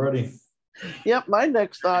Joe ready? Yep, my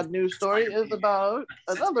next odd news story is about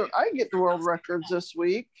another. I get the world records this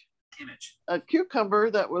week. A cucumber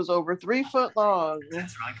that was over 3 foot long.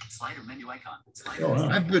 Oh,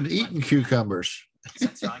 I've been eating cucumbers.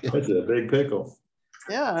 That's a big pickle.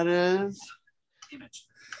 Yeah, it is.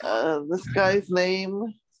 This guy's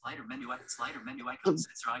name,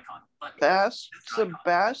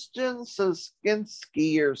 Sebastian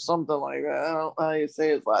Soskinski or something like that. I don't know how you say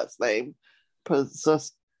his last name.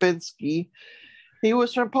 Pospinsky. He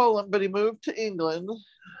was from Poland, but he moved to England,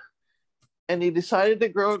 and he decided to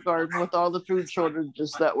grow a garden with all the food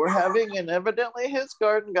shortages that we're having, and evidently his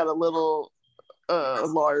garden got a little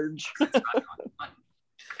large.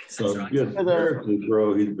 So good miracle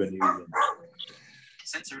grow he's been using.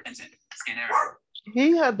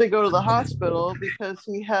 He had to go to the hospital because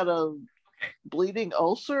he had a bleeding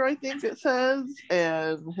ulcer, I think it says,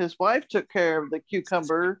 and his wife took care of the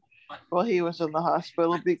cucumber while he was in the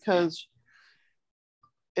hospital because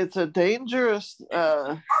it's a dangerous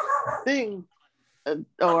thing,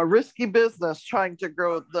 a risky business trying to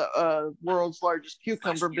grow the world's largest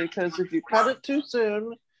cucumber, because if you cut it too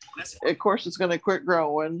soon, of course it's going to quit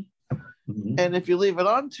growing. Mm-hmm. And if you leave it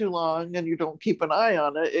on too long and you don't keep an eye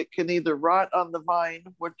on it, it can either rot on the vine,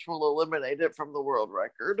 which will eliminate it from the world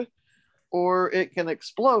record, or it can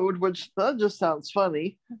explode, which that just sounds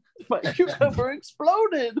funny. My cucumber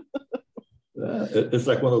exploded. It's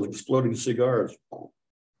like one of those exploding cigars.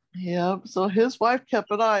 Yeah, so his wife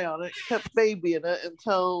kept an eye on it, kept babying it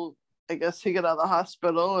until I guess he got out of the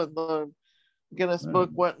hospital, and the Guinness Book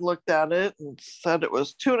went and looked at it and said it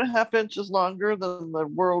was 2.5 inches longer than the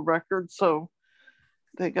world record. So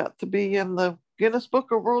they got to be in the Guinness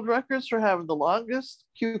Book of World Records for having the longest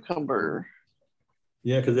cucumber.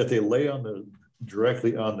 Yeah, because if they lay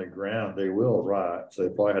directly on the ground, they will rot. So they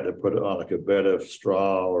probably had to put it on like a bed of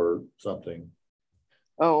straw or something.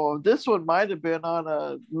 Oh, this one might have been on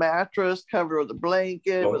a mattress covered with a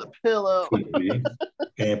blanket, with a pillow. Could be.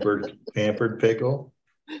 Pampered pickle.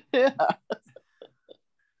 Yeah.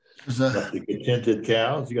 Like the contented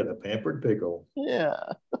cows, you got a pampered pickle. Yeah.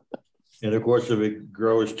 And of course, if it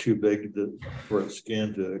grows too big for its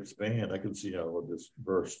skin to expand, I can see how it will just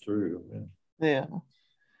burst through. Yeah.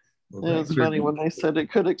 Well, it was funny when they said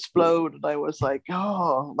it could explode, and I was like,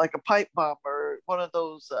 oh, like a pipe bomb or one of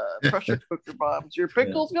those pressure cooker bombs. Your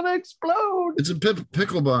pickle's gonna explode. It's a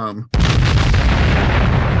pickle bomb.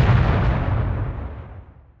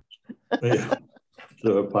 Yeah.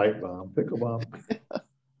 So a pipe bomb, pickle bomb.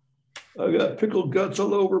 I got pickled guts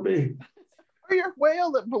all over me. Or your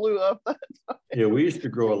whale that blew up that time. Yeah, we used to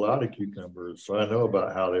grow a lot of cucumbers, so I know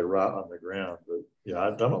about how they rot on the ground. But yeah,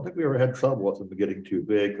 I don't think we ever had trouble with them getting too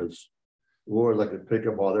big, because we always like to pick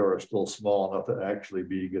them while they were still small enough to actually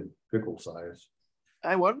be good pickle size.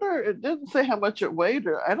 I wonder, it didn't say how much it weighed,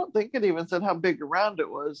 or I don't think it even said how big around it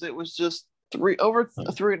was. It was just over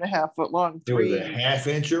 3.5 foot long. It was a 1/2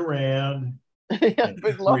 inch around. Yeah,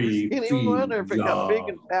 big long skinny one, or if it got big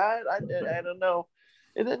and fat. I don't know.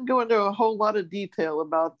 It didn't go into a whole lot of detail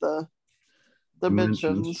about the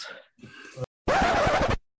dimensions.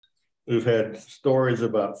 We've had stories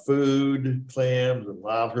about food, clams and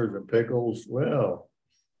lobsters and pickles. Well,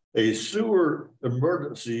 a sewer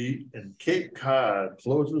emergency in Cape Cod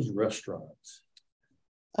closes restaurants.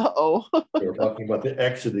 Uh-oh. We're talking about the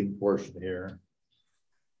exiting portion here.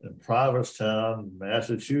 In Provincetown,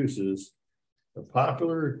 Massachusetts, a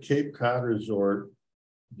popular Cape Cod resort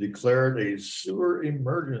declared a sewer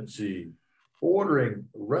emergency, ordering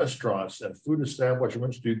restaurants and food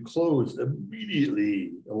establishments to close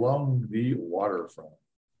immediately along the waterfront.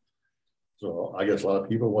 So I guess a lot of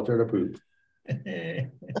people want there to poop.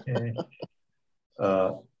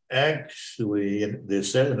 Actually, they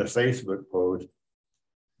said in a Facebook post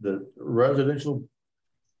that residential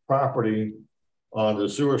property on the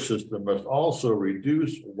sewer system must also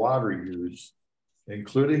reduce water use,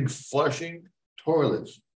 including flushing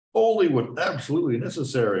toilets only when absolutely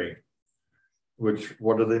necessary. Which,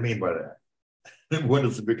 what do they mean by that? When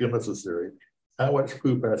does it become necessary? How much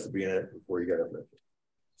poop has to be in it before you get it?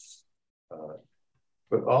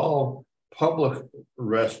 But all public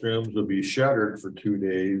restrooms will be shuttered for 2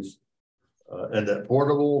 days, and that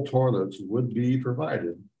portable toilets would be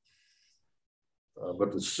provided.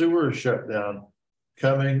 But the sewer shutdown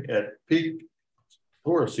coming at peak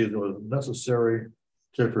tourist season was necessary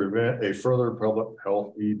to prevent a further public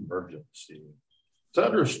health emergency.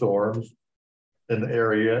 Thunderstorms in the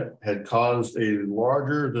area had caused a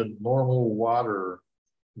larger than normal water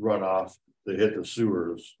runoff to hit the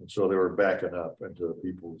sewers, and so they were backing up into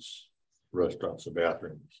people's restaurants and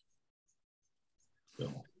bathrooms.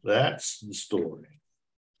 So that's the story.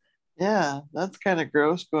 Yeah, that's kind of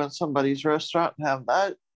gross. Go in somebody's restaurant and have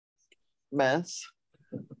that mess.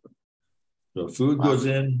 So food goes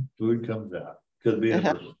in, food comes out. Could be a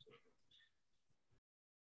person.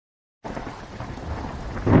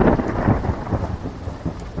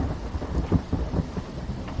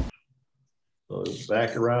 So it's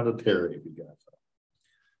back around to Terry if you got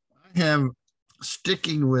I have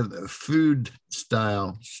sticking with food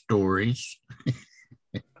style stories.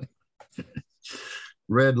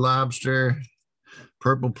 Red Lobster,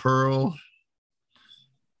 Purple Pearl,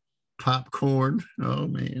 popcorn. Oh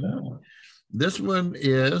man. Oh. This one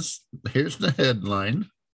is, here's the headline.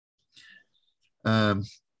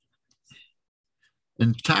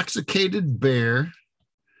 Intoxicated bear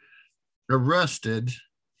arrested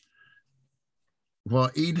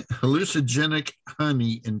while eating hallucinogenic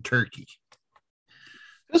honey in Turkey.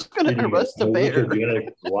 Who's going to arrest a bear?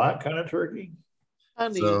 What kind of turkey?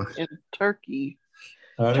 Honey in Turkey.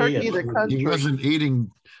 Honey the country. He wasn't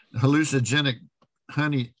eating hallucinogenic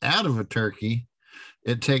honey out of a turkey.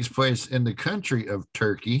 It takes place in the country of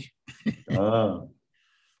Turkey. Over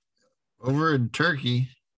in Turkey,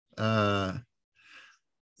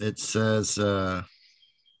 it says a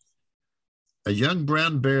young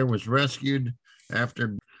brown bear was rescued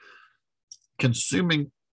after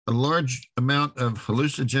consuming a large amount of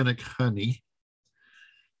hallucinogenic honey.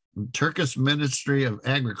 The Turkish Ministry of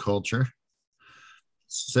Agriculture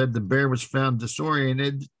said the bear was found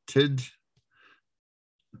disoriented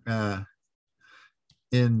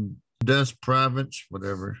in Dus province,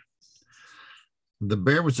 whatever. The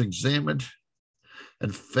bear was examined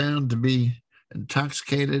and found to be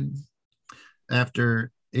intoxicated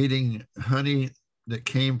after eating honey that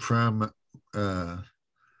came from the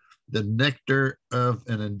nectar of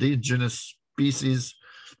an indigenous species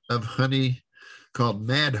of honey called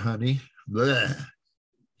mad honey. Blech.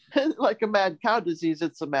 Like a mad cow disease,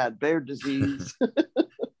 it's a mad bear disease.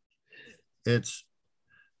 It's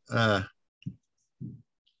a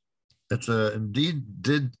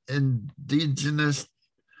indigenous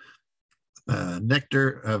nectar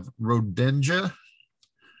of Rodentia,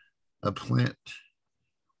 a plant,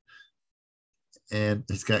 and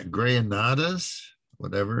it's got granadas,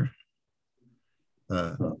 whatever.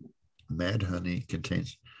 Mad honey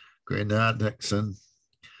contains granadexin,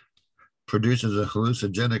 produces a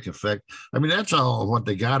hallucinogenic effect. I mean, that's all what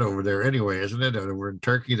they got over there anyway, isn't it? Over in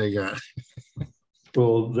Turkey, they got.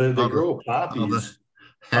 Well, they grow poppies.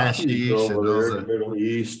 Hashish over there in the Middle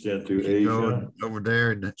East and to Asia. Over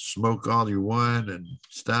there and smoke all you want and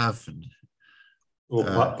stuff. And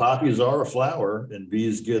poppies are a flower, and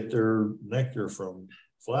bees get their nectar from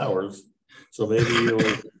flowers. So maybe it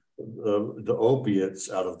was the opiates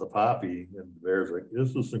out of the poppy, and the bear's like,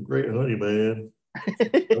 "This is some great honey, man."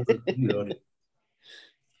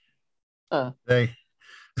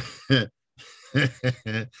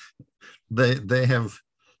 They have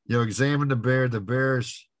examined the bear. The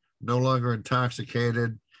bear's no longer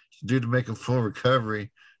intoxicated. Due to make a full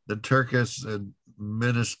recovery, the Turkish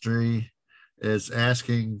ministry is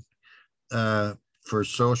asking for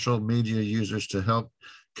social media users to help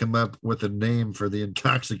come up with a name for the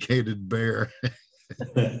intoxicated bear.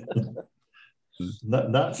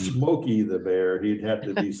 Not Smokey the bear. He'd have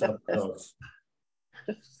to be something else.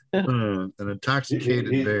 An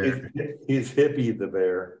intoxicated bear. He's Hippie the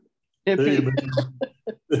bear. Hippie.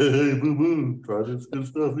 Hey, boo boo. Try this good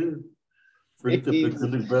stuff here. Freak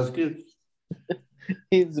the biscuits.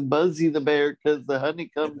 He's Buzzy the bear because the honey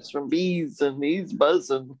comes from bees and he's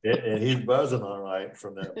buzzing. Yeah, and he's buzzing all right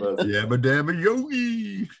from that buzz. Yabba dabba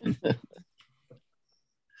yogi.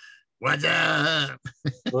 What's up?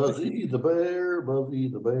 Buzzy the bear, Buzzy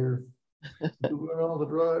the bear. Doing all the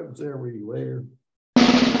drugs everywhere.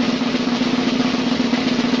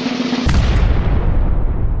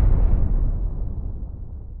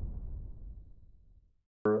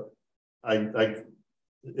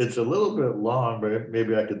 It's a little bit long, but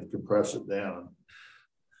maybe I could compress it down.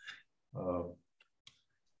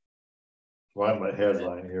 Find my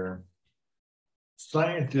headline here.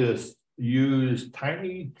 Scientists use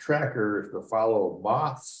tiny trackers to follow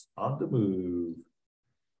moths on the move.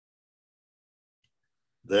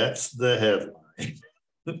 That's the headline.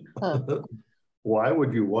 Why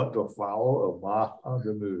would you want to follow a moth on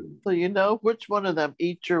the move? So you know which one of them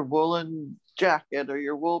eats your woolen jacket or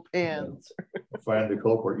your wool pants. Find the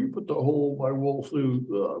culprit. You put the hole in my wool suit.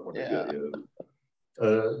 I'm gonna get you.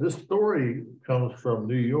 This story comes from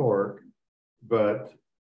New York, but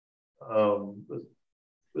as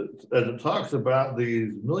it talks about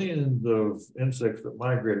these millions of insects that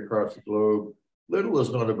migrate across the globe, little is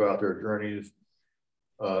known about their journeys.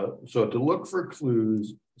 So to look for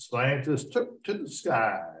clues, scientists took to the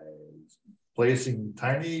skies placing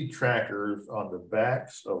tiny trackers on the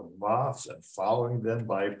backs of moths and following them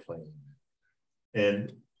by plane.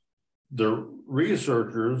 And the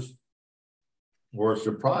researchers were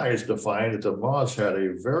surprised to find that the moths had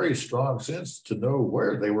a very strong sense to know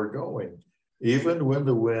where they were going. Even when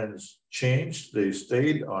the winds changed, they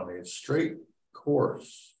stayed on a straight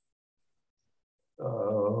course.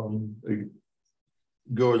 It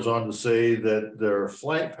goes on to say that their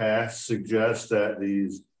flight path suggests that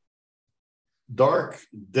these dark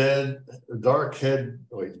death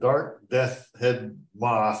head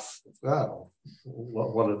moth. Wow,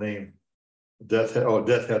 what a name! Death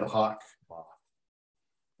head hawk moth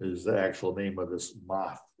is the actual name of this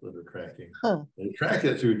moth that they're tracking. Huh. They tracked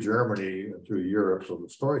it through Germany and through Europe. So the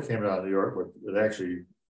story came out of New York, but it actually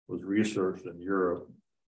was researched in Europe.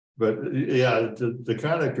 But yeah, to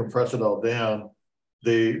kind of compress it all down,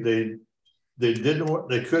 they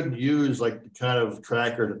couldn't use like the kind of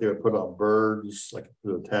tracker that they would put on birds, like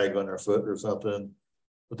a tag on their foot or something.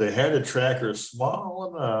 But they had a tracker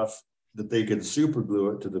small enough that they could super glue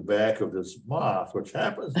it to the back of this moth, which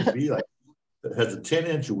happens to be like, it has a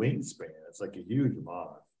 10-inch wingspan. It's like a huge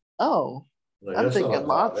moth. Oh, like, I'm thinking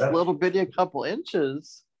moth's little bitty, a couple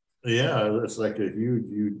inches. Yeah, it's like a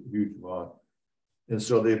huge moth. And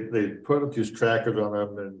so they put these trackers on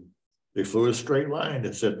them and they flew a straight line.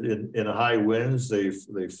 It said in high winds, they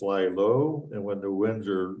fly low. And when the winds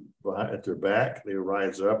are at their back, they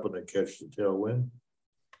rise up and they catch the tailwind.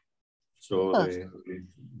 So they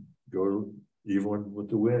go, even with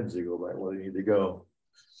the winds, they go right where they need to go.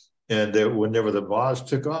 And whenever the moths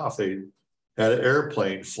took off, they had an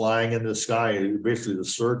airplane flying in the sky, basically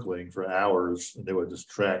just circling for hours, and they would just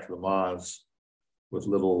track the moths with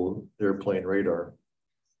little airplane radar.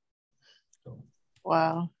 So,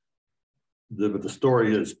 wow. But the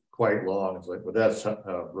story is quite long. It's like, but that's how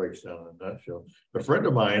it breaks down in a nutshell. A friend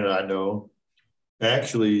of mine I know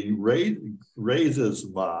actually raises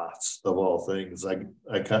moths, of all things. I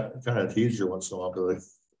kind of tease her once in a while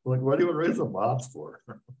because like, what do you raise a moth for?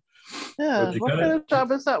 Yeah, what kind of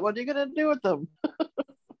job is that? What are you going to do with them?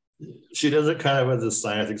 She does it kind of as a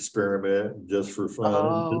science experiment, just for fun.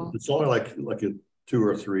 Oh. It's only like a 2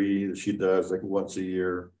 or 3 that she does like once a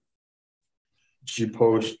year. She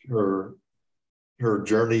posts her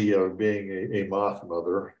journey of being a moth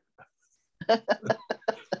mother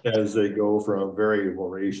as they go from very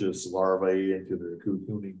voracious larvae into their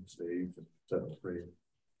cocooning stage and set free.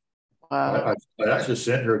 Wow. I actually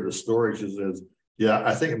sent her the story. She says, yeah,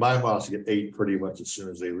 I think my moths get ate pretty much as soon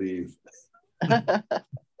as they leave.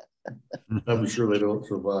 I'm sure they don't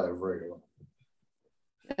survive very long.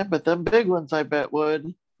 Yeah, but them big ones, I bet,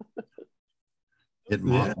 would. Hit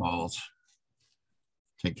mothballs.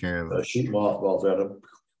 Take care of it. Shoot mothballs at them.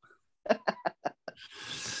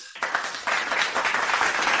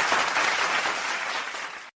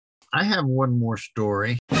 I have one more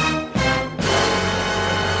story.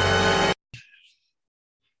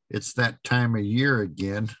 It's that time of year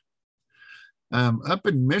again. Up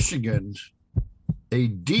in Michigan, a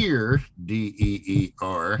deer,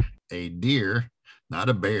 D-E-E-R, a deer, not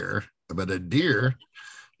a bear, but a deer,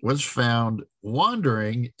 was found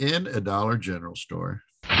wandering in a Dollar General store.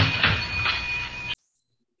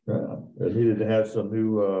 It needed to have some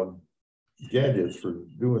new gadgets for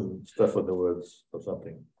doing stuff in the woods or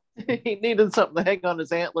something. He needed something to hang on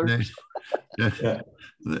his antlers. Yeah.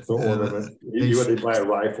 So ornament. You would buy a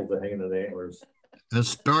rifle to hang in the antlers. A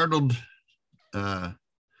startled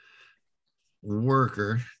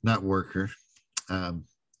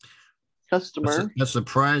customer, a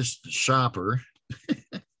surprised shopper.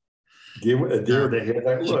 Give a deer the head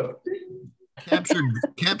that look.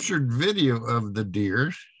 Captured video of the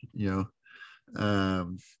deer. You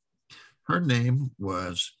know, her name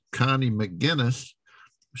was Connie McGinnis.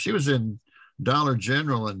 She was in Dollar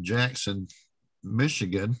General in Jackson,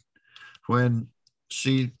 Michigan, when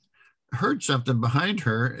she heard something behind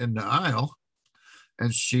her in the aisle,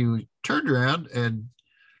 and she turned around and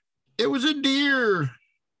it was a deer.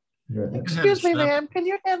 Yeah. Excuse me, ma'am. Can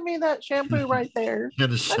you hand me that shampoo right there? I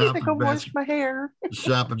need to go wash my hair.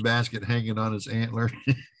 Shopping basket hanging on his antler.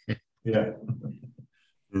 Yeah.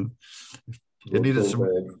 It needed some.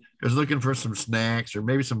 It was looking for some snacks or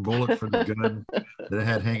maybe some bullets for the gun that it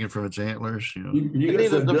had hanging from its antlers. You know, you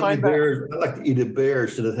got some gummy bears. I like to eat a bear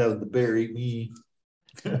instead of having the bear eat me.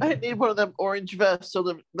 I need one of them orange vests so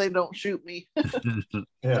that they don't shoot me.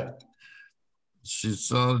 Yeah. She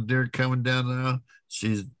saw the deer coming down now.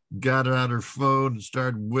 She's got out her phone and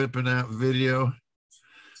started whipping out video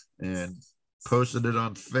and posted it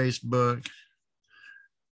on Facebook.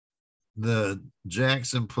 The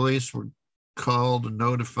Jackson police were called and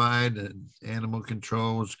notified, and animal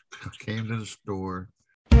control came to the store.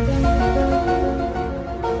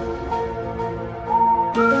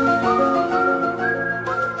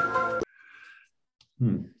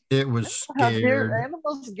 It was scared. How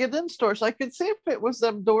animals get in stores? I could see if it was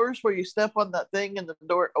them doors where you step on that thing and the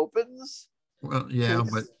door opens. Well, yeah,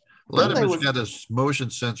 but a lot of it's got a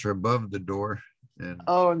motion sensor above the door.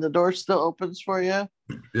 And the door still opens for you?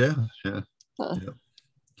 Yeah. Huh. Yeah.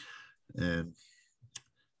 And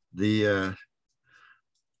it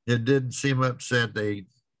didn't seem upset. They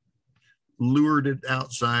lured it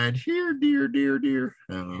outside. Here, dear.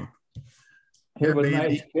 I don't know. Have a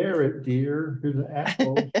nice carrot, dear. Here's an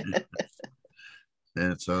apple.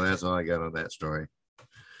 And so that's all I got on that story.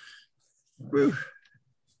 Whew.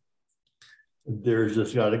 Deer's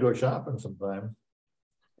just got to go shopping sometime.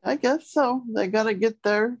 I guess so. They got to get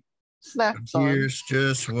their snacks on. Deers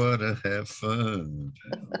just want to have fun.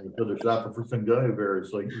 So they're shopping for some gummy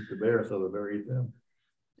bears, like eat the bear, so the bear eat them.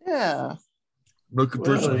 Yeah. Looking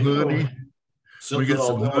for some honey. We get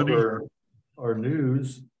some honey. Our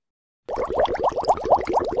news.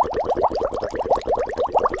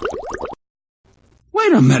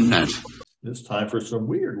 Wait a minute. It's time for some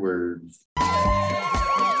weird words.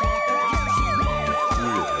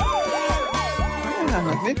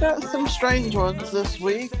 Yeah, we got some strange ones this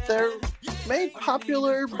week. They're made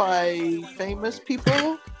popular by famous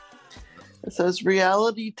people. It says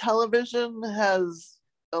reality television has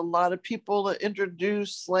a lot of people that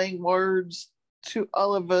introduce slang words to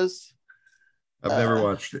all of us. I've never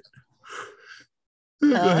watched it.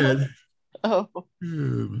 Go ahead. Oh.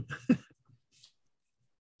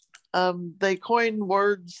 They coin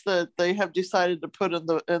words that they have decided to put in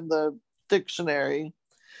the dictionary.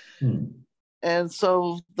 And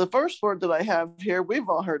so the first word that I have here, we've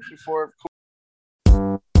all heard before, of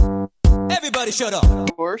course. Everybody shut up.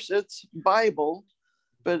 Of course, it's Bible,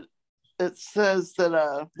 but it says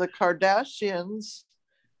that the Kardashians,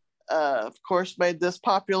 of course, made this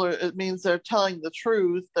popular. It means they're telling the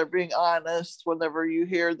truth. They're being honest whenever you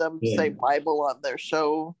hear them say Bible on their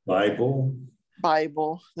show. Bible.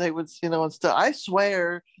 They would, instead, I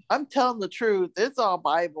swear, I'm telling the truth. It's all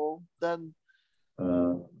Bible. Then,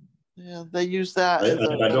 they use that.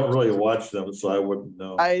 I don't really watch them, so I wouldn't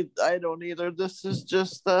know. I don't either. This is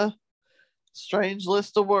just a strange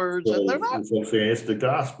list of words, so and they're not. It's the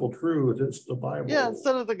gospel truth. It's the Bible. Yeah,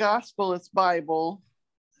 instead of the gospel, it's Bible.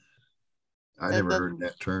 I never heard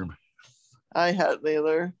that term. I hadn't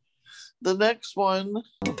either. The next one.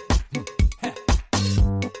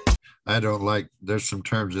 I don't like, there's some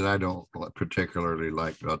terms that I don't particularly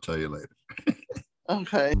like, but I'll tell you later.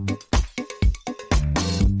 Okay.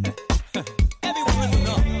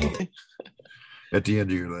 At the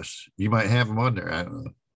end of your list. You might have them on there.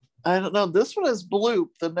 I don't know. This one is bloop,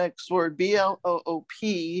 the next word.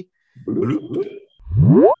 B-L-O-O-P. Bloop.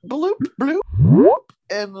 Bloop.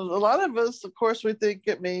 And a lot of us, of course, we think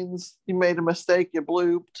it means you made a mistake, you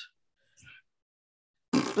blooped.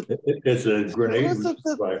 But it's a grenade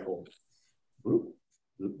rifle.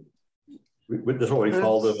 That's what we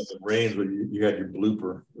called them in the Marines, when you had your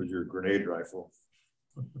blooper with your grenade rifle.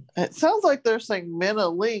 It sounds like they're saying Mena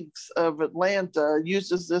Lynx of Atlanta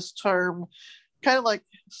uses this term kind of like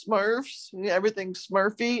Smurfs. Everything's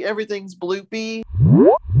Smurfy, everything's bloopy.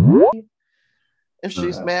 If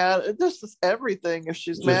she's mad, it just is everything. If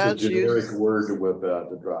she's mad, she's uses a word to whip out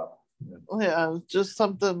to drop. Yeah, just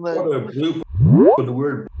something that. What a bloop! The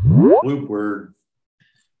word bloop word.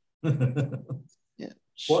 Yeah.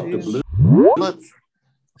 What the bloop?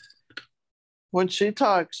 When she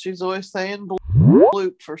talks, she's always saying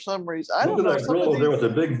bloop for some reason. I don't know. Look at that girl there with the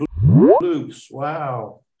big bloops.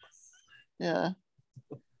 Wow. Yeah.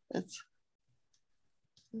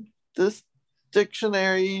 This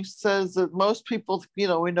dictionary says that most people, we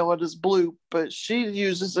know it as bloop, but she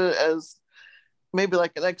uses it as maybe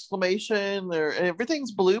like an exclamation or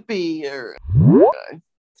everything's bloopy or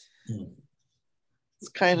it's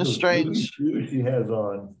kind of strange. She has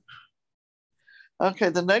on. Okay,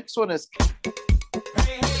 the next one is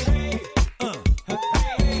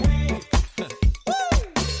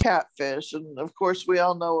catfish, and of course we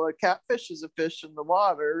all know a catfish is a fish in the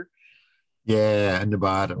water. Yeah, in the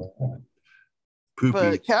bottom. Poopy.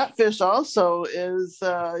 But catfish also is,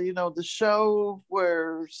 the show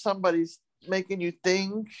where somebody's making you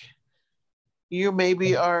think you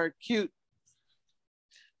maybe are cute,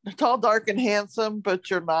 tall, dark, and handsome, but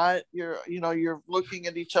you're not. You're looking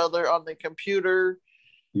at each other on the computer.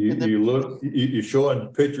 You're showing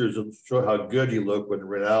pictures of show how good you look, when in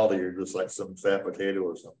reality you're just like some fat potato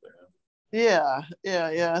or something.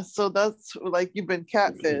 Yeah. So that's like you've been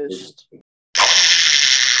catfished.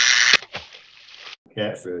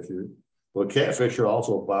 catfish. Well, catfish are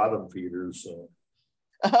also bottom feeders. So.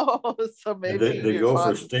 Oh, so maybe they go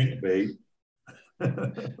for stink bait.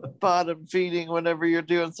 Bottom feeding whenever you're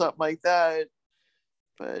doing something like that.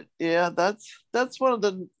 But yeah, that's one of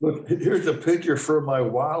the. Look, here's a picture for my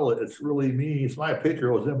wallet. It's really me. It's my picture.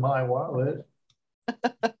 It was in my wallet.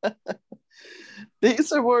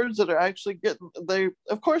 These are words that are actually getting. They,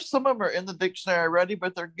 of course, some of them are in the dictionary already,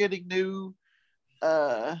 but they're getting new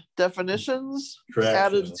definitions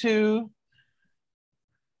added to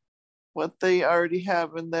what they already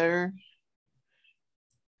have in there.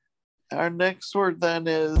 Our next word then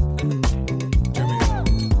is.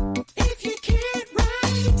 If you can't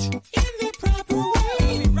write in the proper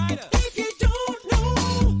way, if you don't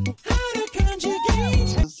know how to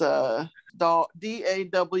conjugate. Is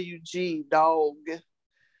DAWG, dog.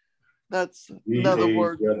 That's another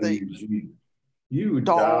word. You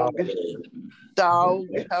dog. Dog.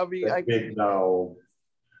 Big dog.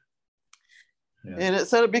 Yeah. And it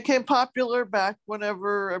said it became popular back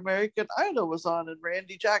whenever American Idol was on and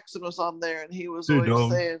Randy Jackson was on there, and he was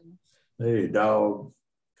always saying, "Hey, dog,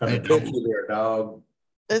 come and pitch you there, dog."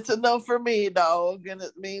 It's a no for me, dog, and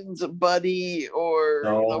it means a buddy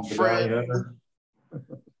or friend.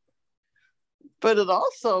 But it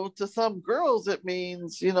also, to some girls, it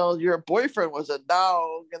means your boyfriend was a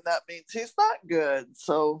dog, and that means he's not good.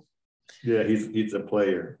 So. Yeah, he's a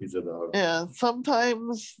player. He's a dog. Yeah,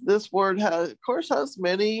 sometimes this word has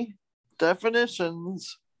many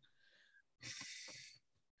definitions.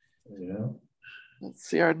 Yeah. Let's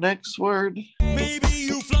see our next word. Maybe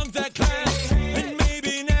you flunked that class, and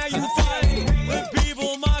maybe now you fight when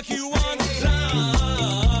people mock you online.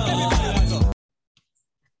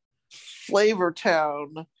 Flavor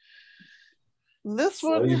Town. This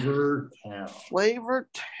one. Flavor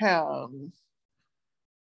Town.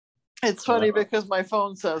 It's funny because my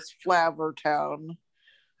phone says Flavor Town,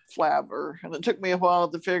 Flavor, and it took me a while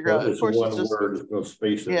to figure out. Of course, it's just word. There's no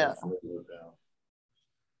space in it.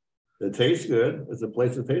 It tastes good. It's a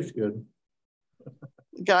place that tastes good.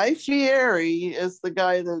 Guy Fieri is the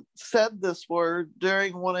guy that said this word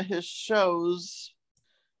during one of his shows,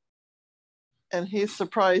 and he's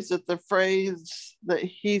surprised that the phrase that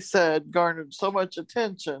he said garnered so much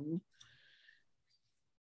attention.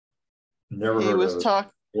 Never heard of it.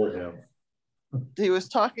 He was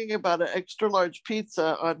talking about an extra large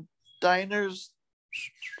pizza on diners,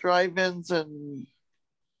 drive-ins, and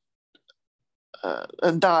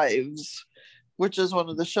dives, which is one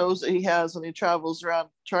of the shows that he has, and he travels around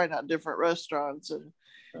trying out different restaurants. And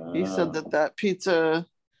he said that pizza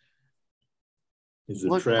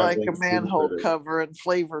looked like a manhole cover in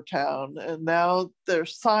Flavor Town. And now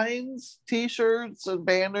there's signs, T-shirts, and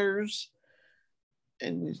banners,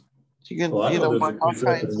 and you can, I know there's a place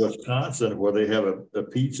up in Wisconsin where they have a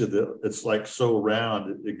pizza that it's like so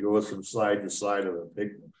round it goes from side to side of a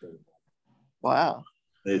picnic table. Wow!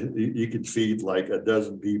 You could feed like a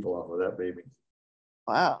dozen people off of that baby.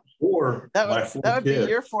 Wow! Or that would be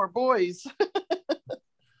your 4 boys.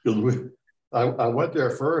 I went there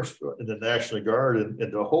first in the National Guard,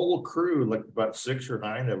 and the whole crew, like about 6 or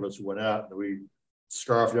 9 of us, went out and we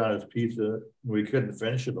scarfed down his pizza. And we couldn't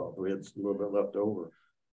finish it all. We had a little bit left over.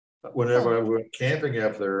 Whenever I went camping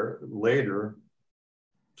up there later,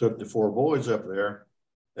 took the 4 boys up there.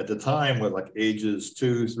 At the time, with like ages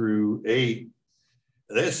 2 through 8,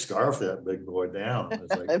 they scarfed that big boy down.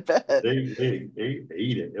 It's like I bet they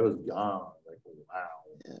ate it. It was gone. Like, wow.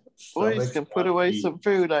 Yeah. Boys can put away some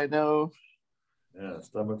food, I know. Yeah,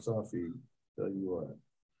 stomachs on feet. Tell you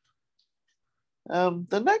what.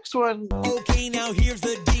 The next one. Okay, now here's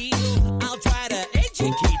the deal. I'll try to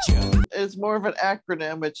educate you. Is more of an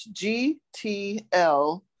acronym. It's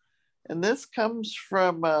GTL, and this comes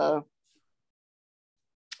from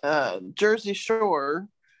Jersey Shore.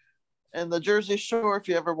 And the Jersey Shore, if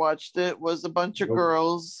you ever watched it, was a bunch of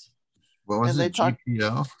girls. What was it?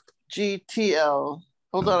 GTL? GTL.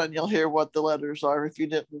 Hold on, and you'll hear what the letters are if you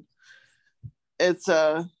didn't. It's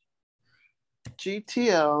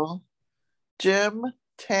GTL, gym,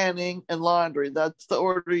 tanning, and laundry. That's the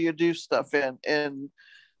order you do stuff in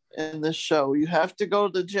this show. You have to go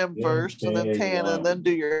to the gym first, and then tan, and then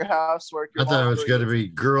do your housework. I thought it was going to be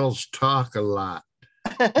girls talk a lot.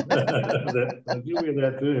 I'll give you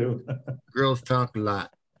that too. Girls talk a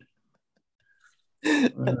lot.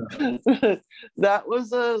 That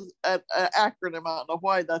was an acronym. I don't know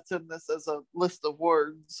why that's in this as a list of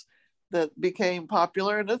words that became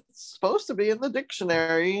popular, and it's supposed to be in the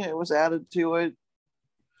dictionary. It was added to it.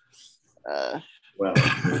 Well,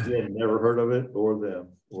 again, never heard of it or them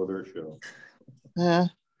or their show. Yeah.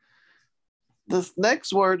 This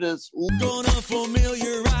next word is gonna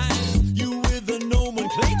familiarize you with the no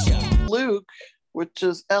Luke, which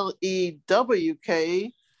is Lewk,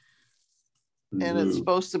 and it's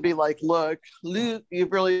supposed to be like look. Luke, you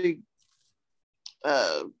really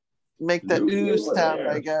make that ooh sound,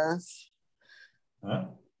 I guess. Huh?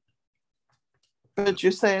 But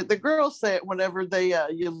you say it, the girls say it whenever they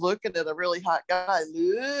you're looking at a really hot guy.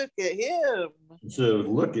 Look at him. So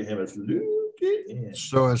look at him. It's look at him.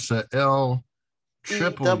 So it's a L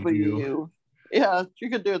triple U. Yeah, you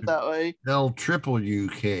could do it that way. L triple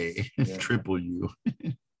UK. Yeah. Triple U.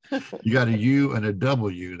 You got a U and a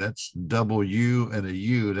W. That's double U and a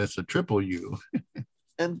U. That's a triple U.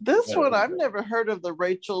 And this one, I've never heard of the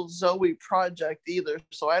Rachel Zoe Project either.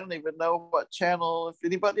 So I don't even know what channel. If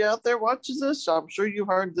anybody out there watches this, I'm sure you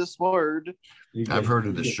heard this word. I've heard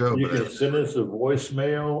of the show. You can send us a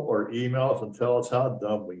voicemail or email us and tell us how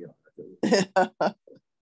dumb we are.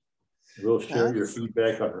 We'll share your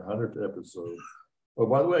feedback on our 100th episode. Oh,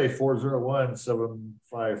 by the way,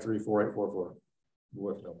 401-753-4844.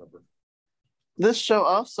 Voicemail number. This show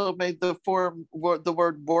also made the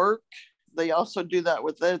word work. They also do that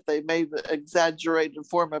with it. They made the exaggerated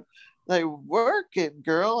form of they working,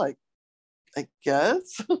 girl. I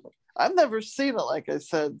guess. I've never seen it, like I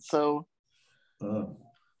said. So,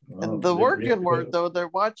 and the working word, though, they're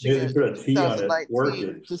watching it. Put a T on it.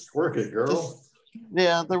 2019. Work it, girl.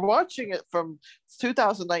 Yeah, they're watching it from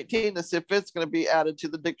 2019 to see if it's going to be added to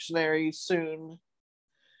the dictionary soon.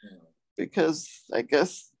 Because I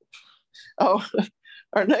guess, our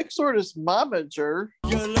next word is momager.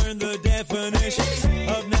 You learn the definitions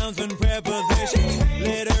of nouns and prepositions.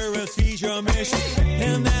 Literacy's your mission,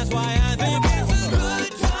 and that's why I think it's a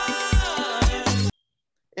good time.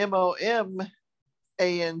 Momanger.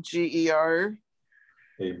 A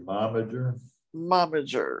momager.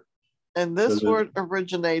 Momager. And this word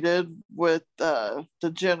originated with the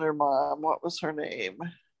Jenner mom. What was her name?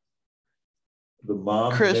 The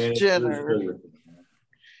mom. Kris Jenner.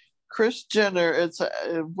 Kris Jenner. It's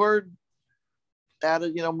a word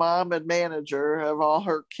added, mom and manager of all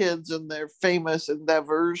her kids and their famous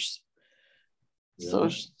endeavors. Yeah. So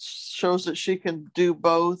shows that she can do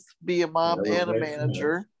both, be a mom and a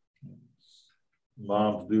manager.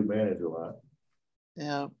 Moms do manage a lot.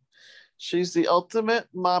 Yeah. She's the ultimate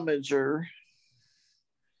momager.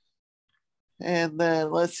 And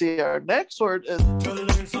then let's see, our next word is to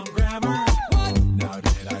learn some grammar. Now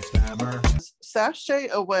did I stammer? Sashay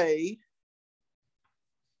away.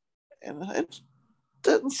 And it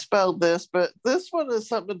didn't spell this, but this one is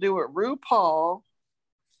something to do with RuPaul.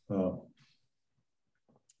 Oh.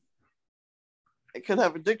 It could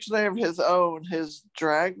have a dictionary of his own, his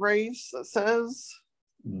drag race, it says.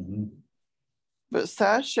 Mm-hmm. But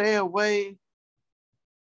sashay away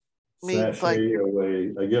means sashay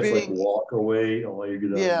away. I guess like walk away, only you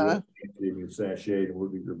get yeah. You can sashay and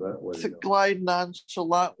move your butt away. To glide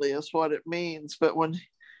nonchalantly is what it means. But when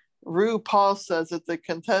RuPaul says that the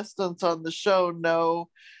contestants on the show know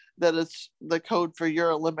that it's the code for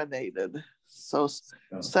you're eliminated. So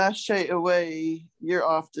sashay away, you're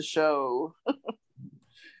off the show.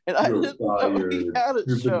 And I didn't know he had a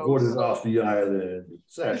you've show. Been voted off the island.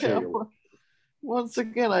 Sashay away. Once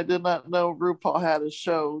again, I did not know RuPaul had a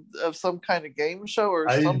show of some kind of game show or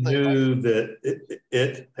something. I knew that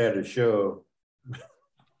it had a show.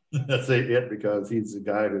 I say it because he's the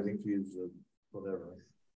guy who thinks he's whatever.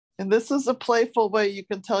 And this is a playful way you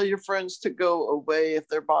can tell your friends to go away if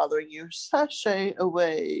they're bothering you. Sashay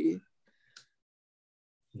away.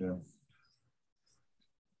 Yeah.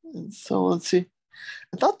 And so let's see.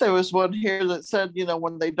 I thought there was one here that said,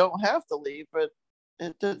 when they don't have to leave, but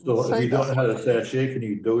it didn't so say if you don't know how to sashay, can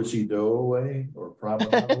you do-si-do away or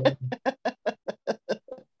promenade away?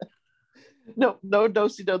 No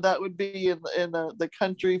do-si-do. That would be in the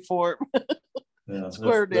country form. Yeah,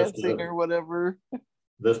 square dancing or whatever.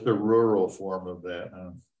 That's the rural form of that.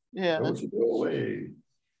 Huh? Yeah. Do-si-do away.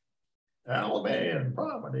 Alaman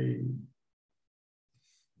promenade.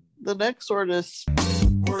 The next word is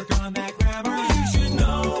work on that grammar. You should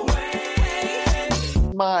know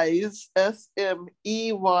smize, S-M-E-Y-E-S.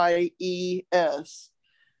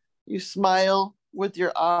 You smile with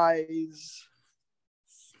your eyes.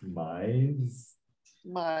 Smize?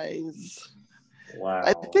 Smize. Wow.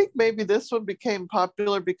 I think maybe this one became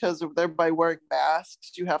popular because of everybody wearing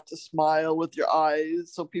masks. You have to smile with your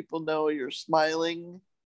eyes so people know you're smiling.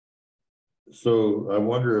 So I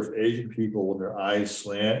wonder if Asian people, when their eyes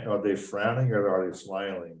slant, are they frowning or are they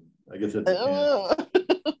smiling? I guess it depends.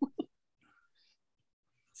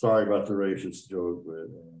 Sorry about the racist joke, but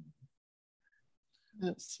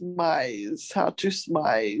smize. How to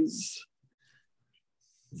smize?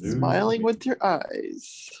 Smiling with your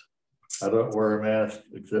eyes. I don't wear a mask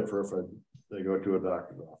except for if I they go to a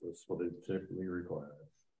doctor's office, what they typically require.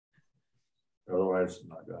 Otherwise, I'm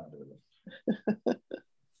not going to do it.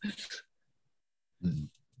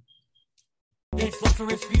 It's love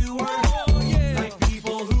for its viewers, like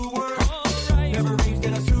people who were never raised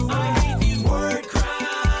in a sewer. I hate these word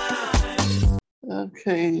crimes.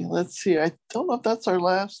 Okay, let's see. I don't know if that's our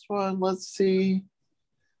last one. Let's see.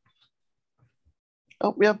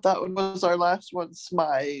 Oh, yep, that one was our last one,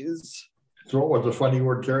 smize. So what was the funny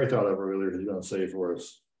word Terry thought of earlier he's going to say for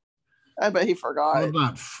us? I bet he forgot. Well,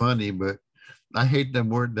 not funny, but I hate the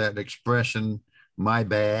word, that expression, my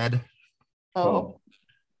bad. Oh.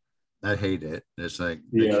 I hate it. It's like,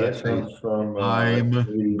 yeah, that comes from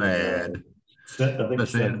I'm bad. They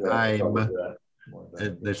say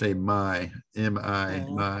they say my, M-I,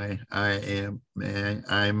 my, I am, man,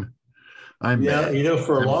 I'm yeah, bad. you know,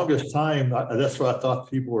 for the longest time, that's what I thought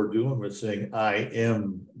people were doing, was saying I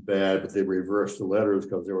am bad, but they reversed the letters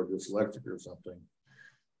because they were dyslexic or something.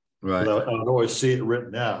 Right. I would always see it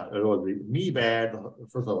written out. It would be me bad.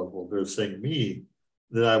 First of all, well, they're saying me.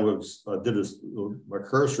 Then I was did this, my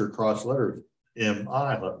cursor cross letters,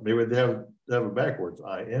 M-I. Maybe they have it backwards.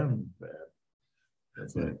 I am bad.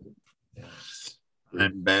 That's right. Yeah.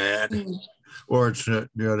 I'm bad. Or it's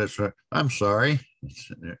that's right. I'm sorry.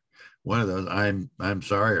 It's one of those. I'm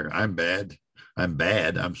sorry, or I'm bad.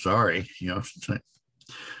 I'm sorry. It's like,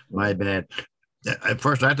 my bad. At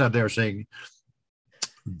first, I thought they were saying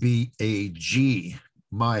B-A-G,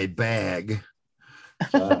 my bag.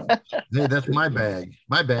 Hey, that's my bag.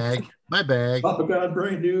 My bag. Oh, God,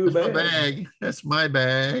 brand new bag. My bag. That's my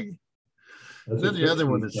bag. That's then the other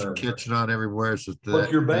one that's catching on everywhere. So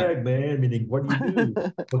what's your bag, man? Meaning, what do you do?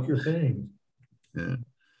 What's your thing? Yeah.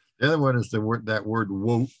 The other one is that word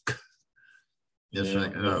woke. It's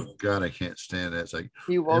like, oh God, I can't stand that. It's like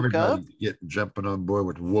you woke up, jumping on board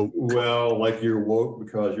with woke. Well, like you're woke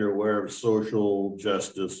because you're aware of social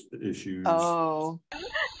justice issues. Oh,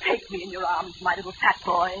 take me in your arms, my little fat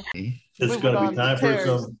boy. It's going to be time for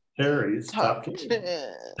some Terry's top 10.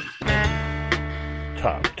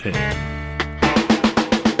 Top 10.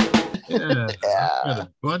 Yeah, I've got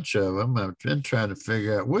a bunch of them. I've been trying to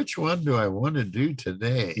figure out which one do I want to do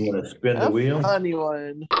today. You want to spin the wheel? Funny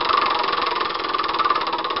one.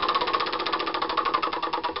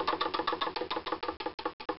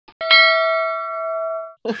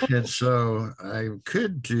 And so I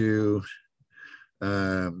could do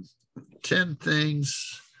 10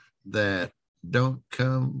 things that don't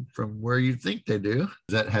come from where you think they do.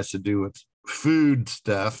 That has to do with food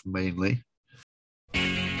stuff mainly.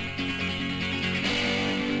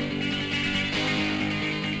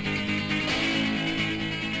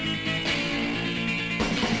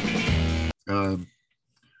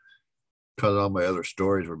 Because all my other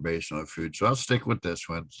stories were based on food. So I'll stick with this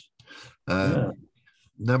one.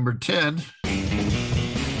 Number 10.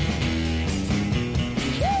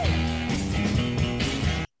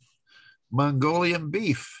 Mongolian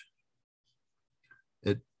beef.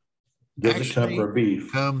 It doesn't come from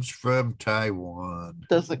beef. Comes from Taiwan.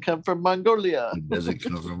 Doesn't come from Mongolia. It doesn't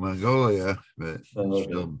come from Mongolia, but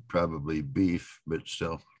still probably beef, but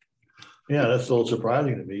still. Yeah, that's a little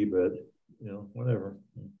surprising to me, but whatever.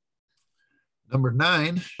 Number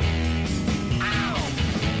 9.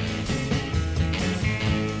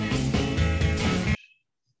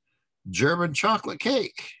 German chocolate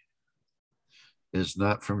cake is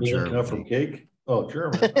not from Germany. Not from cake? Oh,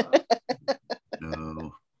 German.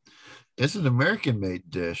 No. It's an American-made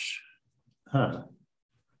dish. Huh.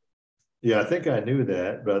 Yeah, I think I knew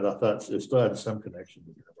that, but I thought it still had some connection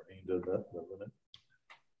to Germany, doesn't it?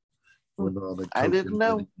 With all the I didn't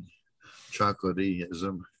know.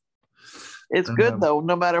 Chocolateyism. It's good, though,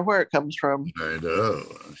 no matter where it comes from. I know,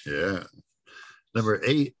 yeah. Number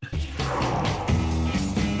 8.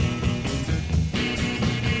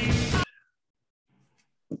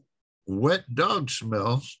 Wet dog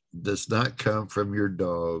smell does not come from your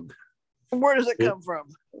dog. Where does it come from?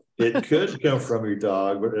 It could come from your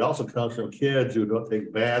dog, but it also comes from kids who don't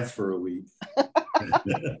take baths for a week.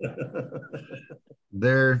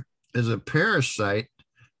 There is a parasite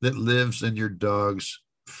that lives in your dog's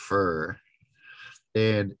fur,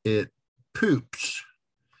 and it poops.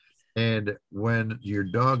 And when your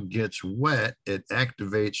dog gets wet, it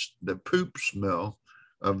activates the poop smell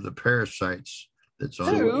of the parasites that's on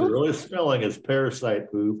it. So what you're really smelling is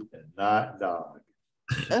parasite poop and not dog.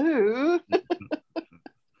 Oh.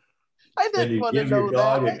 I didn't want to know that. And you give your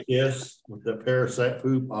dog a kiss with the parasite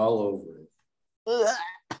poop all over it.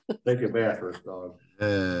 Take a bath first, dog.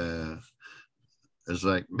 It's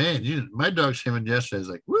like, man, my dog's came in yesterday. It's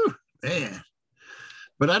like, woo, man.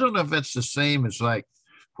 But I don't know if that's the same as like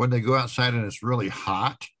when they go outside and it's really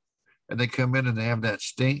hot and they come in and they have that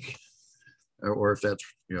stink, or if that's,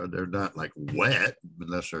 they're not like wet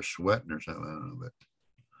unless they're sweating or something. I don't know, but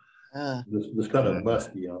this kind of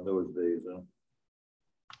musky on those days, huh?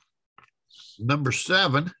 Number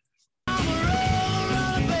 7.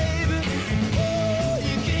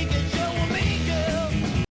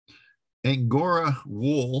 Angora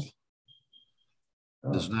wool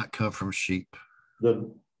does not come from sheep.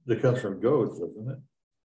 It comes from goats, doesn't it?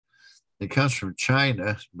 It comes from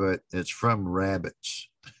China, but it's from rabbits.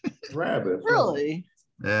 Rabbits? Really?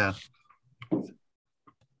 Yeah.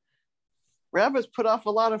 Rabbits put off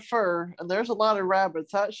a lot of fur, and there's a lot of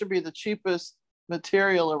rabbits. That should be the cheapest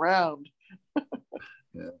material around.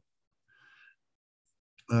 Yeah.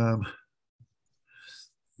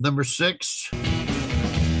 Number 6.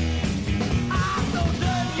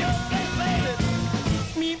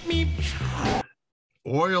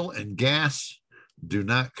 Oil and gas do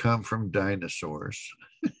not come from dinosaurs.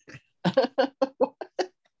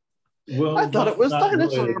 Well, I thought it was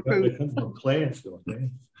dinosaur really. poop. It comes from plants, don't they?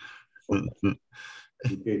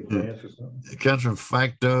 Plants or something. It comes from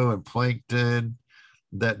phyto and plankton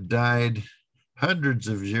that died hundreds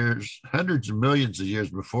of millions of years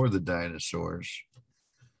before the dinosaurs.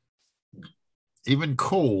 Even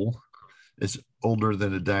coal is older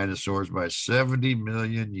than the dinosaurs by 70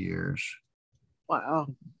 million years. Wow.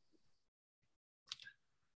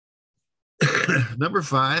 Number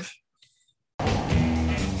 5.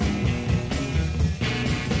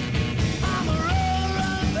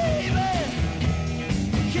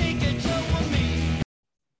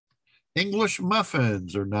 English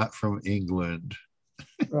muffins are not from England.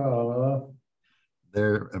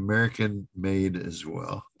 They're American made as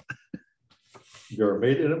well. They're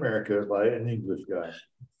made in America by an English guy.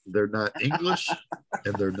 They're not English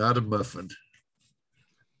and they're not a muffin.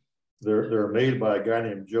 They're made by a guy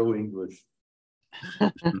named Joe English.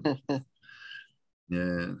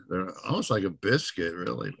 Yeah, they're almost like a biscuit,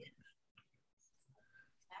 really.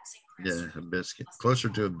 Yeah, a biscuit. Closer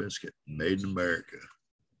to a biscuit. Made in America.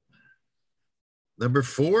 Number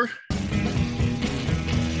 4.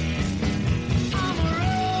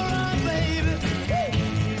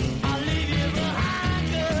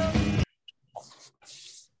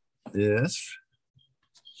 Yes.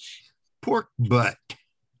 Pork butt.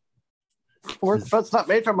 Pork butt's not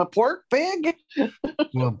made from a pork pig?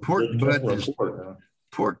 Well, pork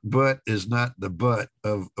butt is not the butt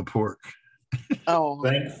of a pork. Oh.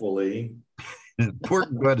 Thankfully. Pork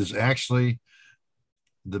butt is actually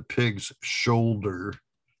the pig's shoulder,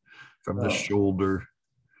 from the shoulder.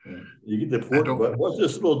 You get the pork butt. What's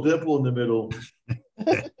this little dimple in the middle?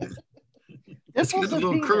 It's got a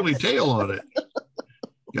little curly tail on it.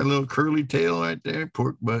 Got a little curly tail right there,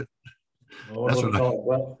 pork butt. That's what I call it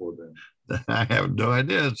butt for then. I have no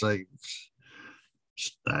idea. It's like,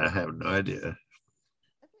 I have no idea.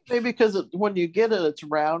 Maybe because when you get it, it's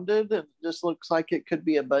rounded and it just looks like it could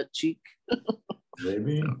be a butt cheek.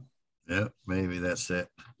 Maybe. Yeah, maybe that's it.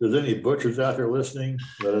 If there's any butchers out there listening,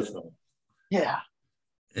 let us know. Yeah.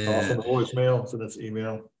 Call from the voicemail, send us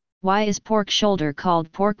email. Why is pork shoulder called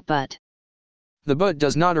pork butt? The butt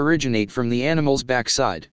does not originate from the animal's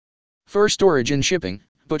backside. For storage and shipping,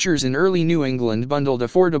 butchers in early New England bundled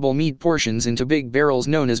affordable meat portions into big barrels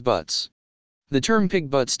known as butts. The term pig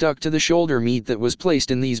butt stuck to the shoulder meat that was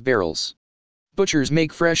placed in these barrels. Butchers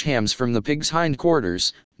make fresh hams from the pig's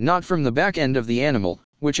hindquarters, not from the back end of the animal,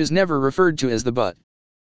 which is never referred to as the butt.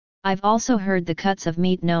 I've also heard the cuts of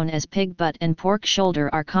meat known as pig butt and pork shoulder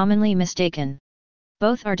are commonly mistaken.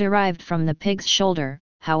 Both are derived from the pig's shoulder,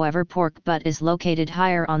 however pork butt is located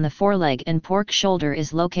higher on the foreleg and pork shoulder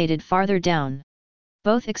is located farther down.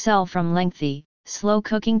 Both excel from lengthy, slow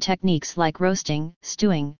cooking techniques like roasting,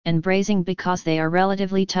 stewing, and braising because they are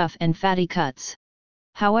relatively tough and fatty cuts.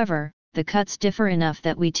 However, the cuts differ enough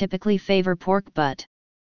that we typically favor pork butt.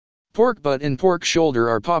 Pork butt and pork shoulder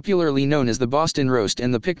are popularly known as the Boston roast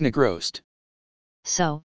and the picnic roast.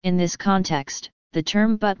 So, in this context, the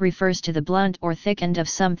term butt refers to the blunt or thick end of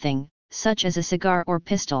something, such as a cigar or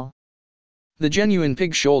pistol. The genuine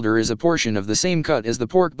pig shoulder is a portion of the same cut as the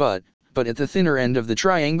pork butt, but at the thinner end of the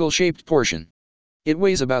triangle-shaped portion. It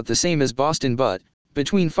weighs about the same as Boston butt,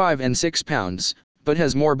 between 5 and 6 pounds, but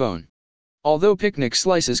has more bone. Although picnic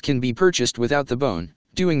slices can be purchased without the bone,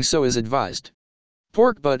 doing so is advised.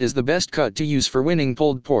 Pork butt is the best cut to use for winning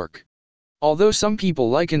pulled pork. Although some people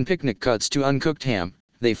liken picnic cuts to uncooked ham,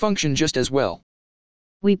 they function just as well.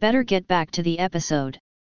 We better get back to the episode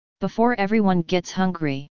before everyone gets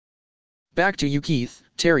hungry. Back to you, Keith,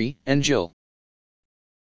 Terry, and Jill.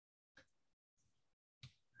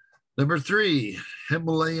 Number 3,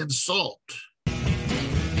 Himalayan salt.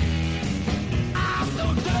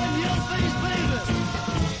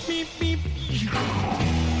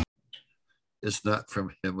 It's not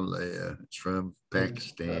from Himalaya. It's from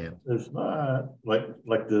Pakistan. It's not like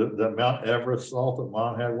the Mount Everest salt that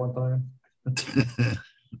Mom had one time.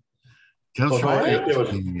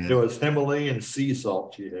 It was Himalayan sea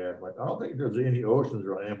salt she had. Like, I don't think there's any oceans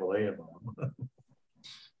around Himalayan, Mom.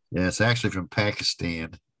 Yeah, it's actually from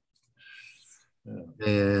Pakistan. Yeah.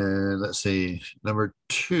 And let's see, number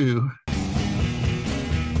 2.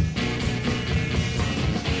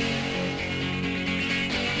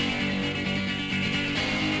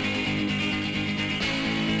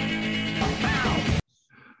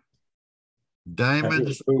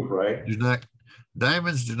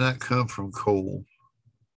 Diamonds do not come from coal.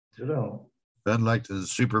 You don't. Unlike the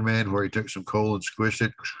Superman where he took some coal and squished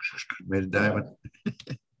it, made a diamond.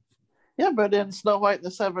 Yeah, but in Snow White and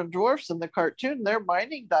the Seven Dwarfs in the cartoon, they're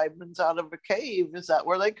mining diamonds out of a cave. Is that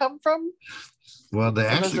where they come from? Well, they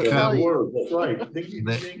actually come. That's right.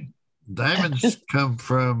 Diamonds come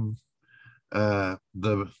from the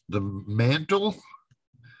mantle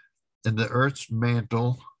and the Earth's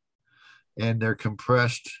mantle. And they're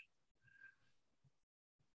compressed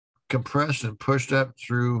and pushed up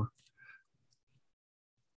through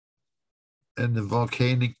in the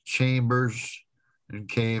volcanic chambers and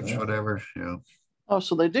caves, whatever, you know. Oh,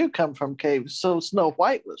 so they do come from caves. So Snow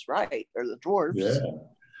White was right, or the dwarves. Yeah,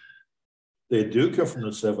 they do come from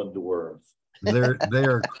the 7 dwarves. They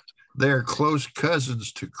are close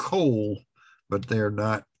cousins to coal, but they are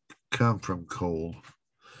not come from coal.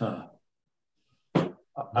 Huh.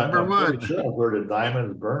 Number 1. Sure where the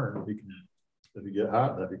diamonds burn, if you get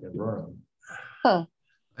hot enough, you can burn them. Huh.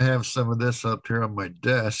 I have some of this up here on my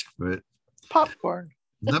desk, but popcorn.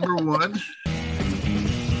 Number 1.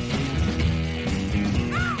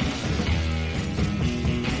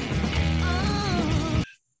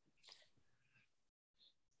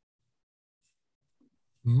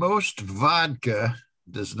 Most vodka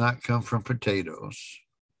does not come from potatoes.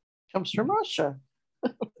 Comes from Russia.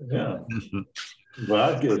 Yeah.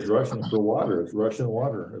 Vodka is Russian for water. It's Russian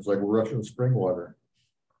water. It's like Russian spring water.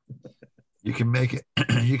 You can make it.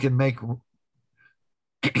 You can make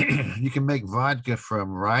vodka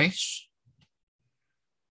from rice,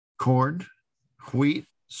 corn, wheat,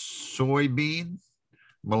 soybean,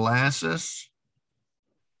 molasses,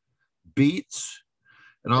 beets,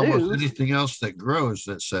 and almost anything else that grows,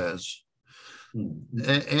 that says.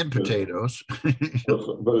 And potatoes.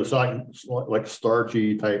 But it's like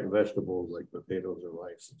starchy type vegetables like potatoes or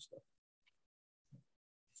rice and stuff.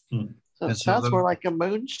 So it sounds more like a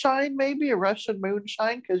moonshine, maybe a Russian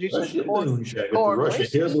moonshine, because you said moonshine. Corn the Russian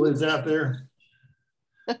hillbillies out there.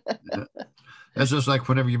 Yeah. That's just like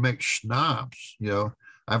whenever you make schnapps, you know.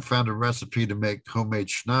 I've found a recipe to make homemade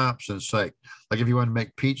schnapps, and it's like if you want to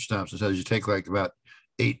make peach schnapps, it says you take like about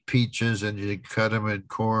 8 peaches and you cut them and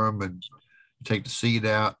core them and take the seed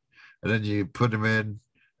out, and then you put them in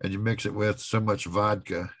and you mix it with so much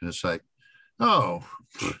vodka, and it's like, oh,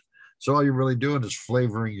 so all you're really doing is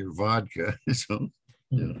flavoring your vodka. So,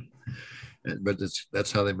 yeah. But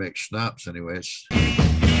that's how they make schnapps, anyways.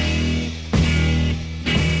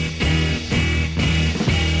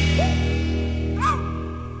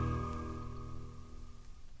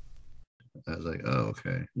 I was like, oh,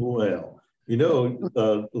 okay. Well, you know,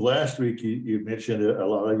 last week you mentioned a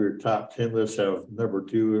lot of your top 10 lists have number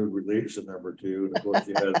 2 relates to number 2. And of course,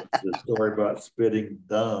 you had the story about spitting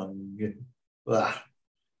dung. I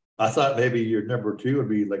thought maybe your number 2 would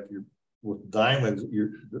be like with diamonds, the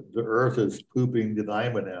earth is pooping the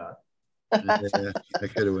diamond out. Yeah, I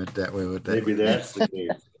could have went that way with that. Maybe that's the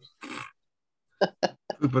case.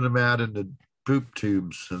 Pooping them out in the poop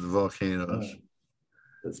tubes in the volcanoes.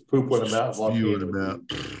 It's pooping them out. Spewing them out.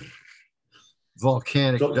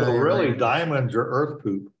 Volcanic. So really, diamonds are earth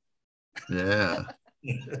poop. Yeah.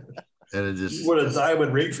 And it just. You want a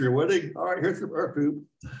diamond ring for your wedding? All right, here's some earth poop.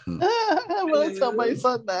 I'm going to tell my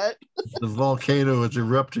son that. The volcano is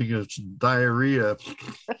erupting its diarrhea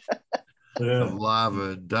of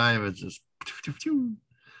lava and diamonds just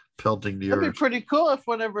pelting the earth. That'd be pretty cool if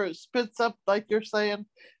whenever it spits up, like you're saying.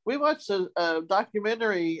 We watched a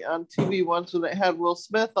documentary on TV once when they had Will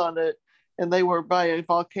Smith on it, and they were by a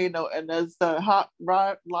volcano, and as the hot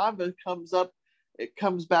lava comes up, it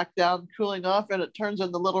comes back down, cooling off, and it turns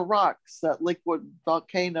into little rocks, that liquid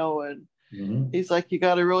volcano. And he's like, you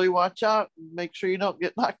got to really watch out and make sure you don't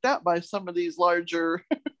get knocked out by some of these larger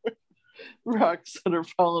rocks that are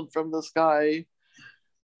falling from the sky.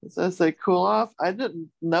 As they cool off, I didn't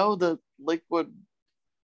know that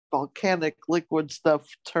volcanic liquid stuff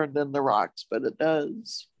turned into rocks, but it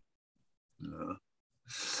does.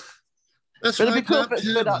 That's but it'd be cool if it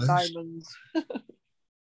spit out diamonds.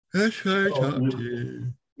 That's what I talked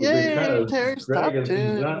to. Yay, Terry's top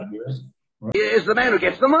 10. He is the man who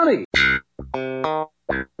gets the money.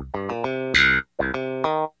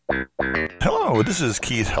 Hello, this is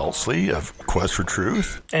Keith Helsley of Quest for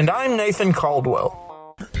Truth. And I'm Nathan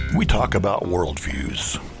Caldwell. We talk about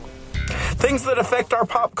worldviews. Things that affect our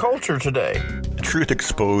pop culture today. Truth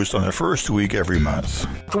exposed on the first week every month.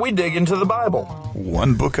 We dig into the Bible.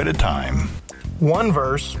 One book at a time. One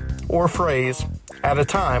verse or phrase at a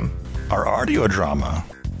time. Our audio drama.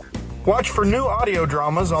 Watch for new audio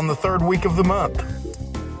dramas on the third week of the month.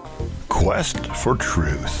 Quest for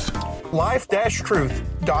Truth.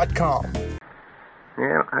 life-truth.com.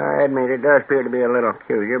 Well, I admit it does appear to be a little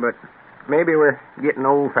peculiar, but maybe we're getting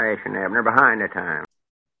old-fashioned, Abner, behind the times.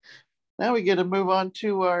 Now we get to move on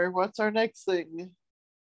to what's our next thing?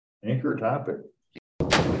 Anchor topic.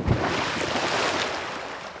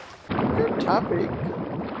 Anchor topic.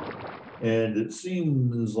 And it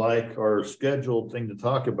seems like our scheduled thing to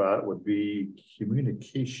talk about would be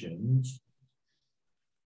communications.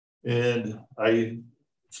 And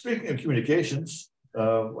speaking of communications,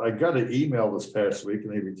 I got an email this past week,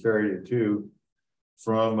 and maybe Terry did too,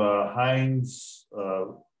 from Heinz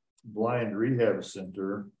Blind Rehab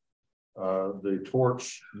Center, the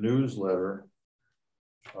Torch newsletter.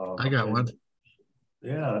 I got one.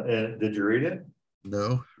 Yeah, and did you read it?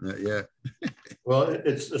 No, not yet. Well,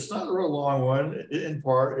 it's not a real long one. In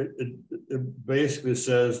part, it basically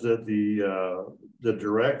says that the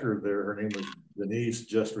director there, her name was Denise,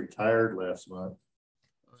 just retired last month.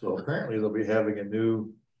 So apparently they'll be having a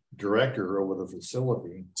new director over the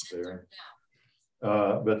facility there.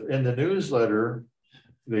 But in the newsletter,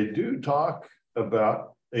 they do talk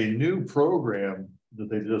about a new program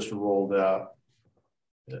that they just rolled out.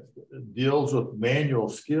 It deals with manual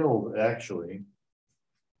skills, actually.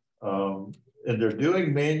 And they're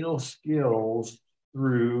doing manual skills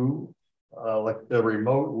through like the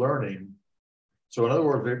remote learning. So in other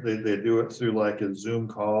words, they do it through like a Zoom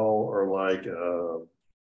call or like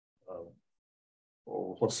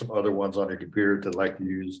what's some other ones on your computer to like to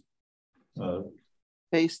use?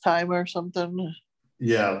 FaceTime or something.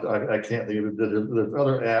 Yeah, I can't think of it. There's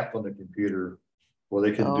other app on the computer where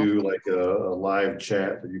they can do like a live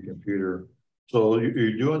chat through your computer. So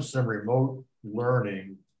you're doing some remote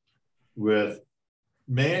learning with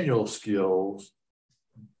manual skills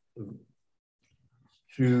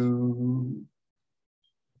to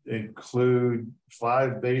include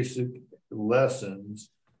 5 basic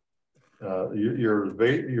lessons, your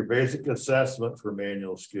basic assessment for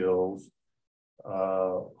manual skills,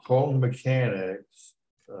 home mechanics,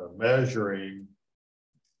 measuring,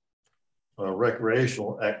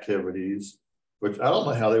 recreational activities, which I don't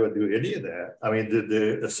know how they would do any of that. I mean,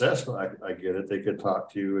 the assessment, I get it. They could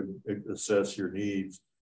talk to you and assess your needs,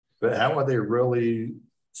 but how would they really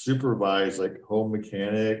supervise like home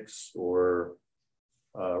mechanics or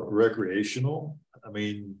recreational? I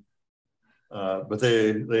mean, but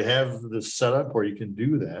they have this setup where you can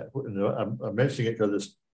do that. I'm mentioning it because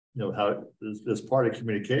it's, how this part of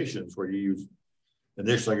communications where you use,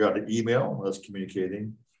 initially I got an email, that's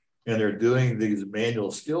communicating, and they're doing these manual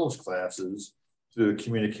skills classes through a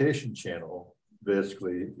communication channel,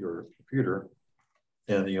 basically your computer,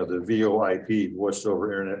 and the VoIP, voice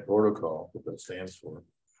over internet protocol, what that stands for.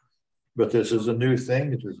 But this is a new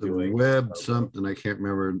thing that they're doing. Web something, I can't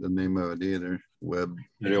remember the name of it either. Web.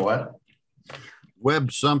 You know what?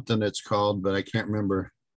 Web something it's called, but I can't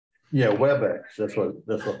remember. Yeah, WebEx. That's what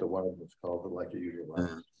the one of them is called, but like the usual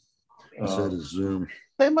one. Instead of Zoom.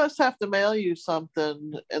 They must have to mail you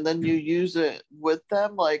something and then you use it with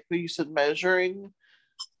them, like you said, measuring.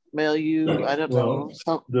 Mail you, I don't know.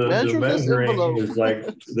 The measuring is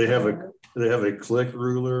like they have a click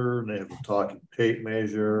ruler and they have a talking tape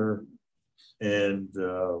measure and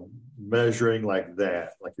measuring like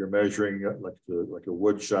that, like you're measuring like a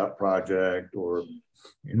wood shop project or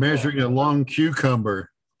measuring a long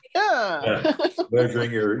cucumber. Yeah.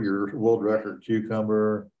 Measuring your world record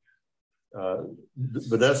cucumber.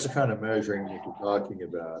 But that's the kind of measuring that you're talking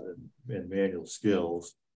about in manual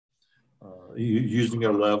skills. Using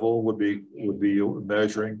a level would be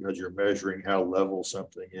measuring, because you're measuring how level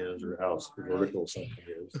something is or how vertical something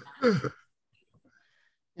is.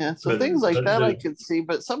 Yeah, so things like that I could see,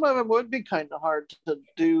 but some of them would be kind of hard to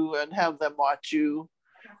do and have them watch you.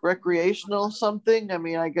 Recreational something. I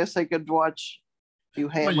mean, I guess they could watch you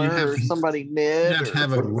hammer or somebody knit.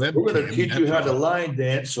 We're going to teach you how to line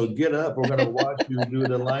dance, so get up. We're going to watch you do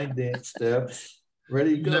the line dance steps.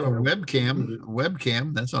 Ready, go. Have a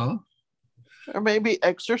webcam, that's all. Or maybe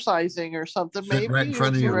exercising or something. Sit maybe right in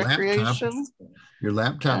front of your recreation. laptop. Your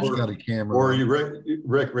laptop's got a camera. Or you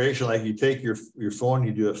recreation, like you take your phone,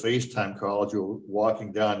 you do a FaceTime call as you're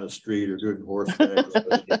walking down the street or doing horseback.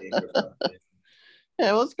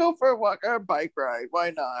 Yeah, let's go for a walk or a bike ride.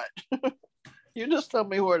 Why not? You just tell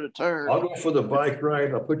me where to turn. I'll go for the bike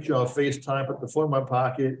ride. I'll put you on FaceTime, put the phone in my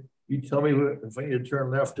pocket. You tell me if I need to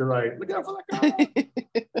turn left or right. Look out for the car.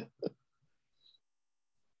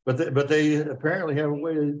 But they apparently have a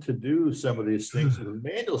way to do some of these things. The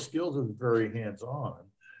manual skills is very hands-on,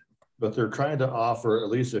 but they're trying to offer at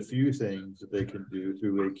least a few things that they can do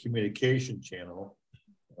through a communication channel,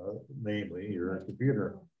 namely your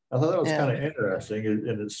computer. I thought that was kind of interesting,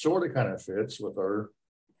 and it sort of kind of fits with our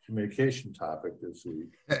communication topic this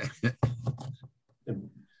week.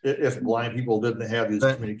 If blind people didn't have these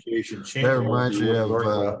communication channels, that reminds me of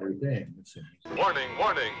warning,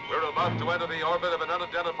 warning, we're about to enter the orbit of an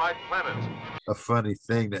unidentified planet. A funny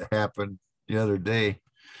thing that happened the other day.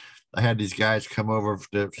 I had these guys come over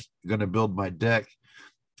going to build my deck,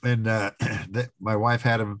 and my wife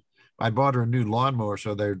had them. I bought her a new lawnmower,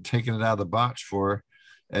 so they're taking it out of the box for her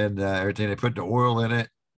and everything. They put the oil in it.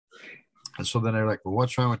 And so then they're like, well,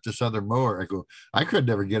 what's wrong with this other mower? I go, I could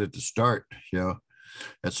never get it to start, you know.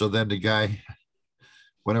 And so then the guy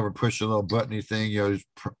went over, pushed a little buttony thing, you know,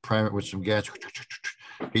 prime it with some gas.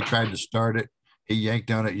 He tried to start it. He yanked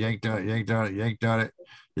on it, yanked on it, yanked on it, yanked on it.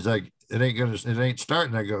 He's like, it ain't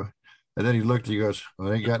starting. I go, and then he looked, he goes,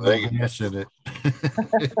 well, it ain't got no gas in it.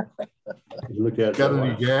 Look at got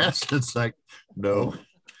any gas? It's like, no,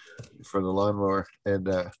 for the lawnmower. And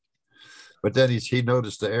but then he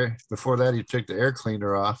noticed the air. Before that, he took the air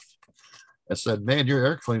cleaner off. I said, man, your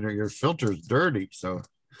air cleaner, your filter is dirty. So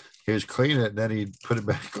he was cleaning it, and then he put it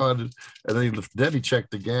back on, and then he checked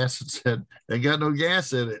the gas and said, ain't got no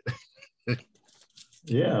gas in it.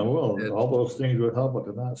 Yeah, well, all those things would help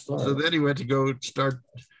it to not start. So then he went to go start.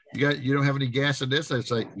 You don't have any gas in this? I was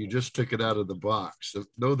like, you just took it out of the box. So,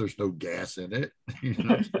 no, there's no gas in it. You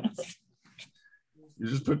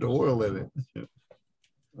just put the oil in it.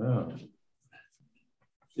 Oh.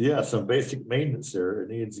 Yeah, some basic maintenance there. It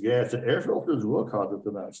needs gas. The air filters will cause it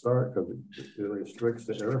to not start because it restricts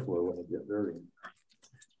the airflow when it gets dirty.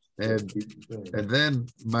 And then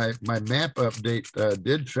my map update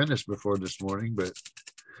did finish before this morning, but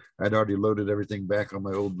I'd already loaded everything back on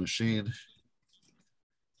my old machine,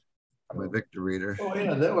 my Victor reader. Oh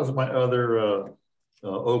yeah, that was my other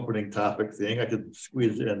opening topic thing. I could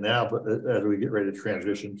squeeze it in now, but as we get ready to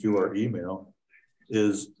transition to our email,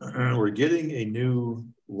 is we're getting a new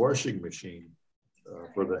washing machine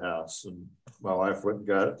for the house, and my wife went and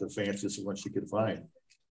got it, the fanciest one she could find.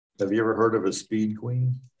 Have you ever heard of a Speed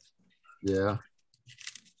Queen? Yeah.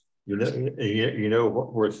 You know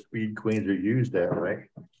where Speed Queens are used at, right?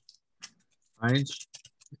 Heinz?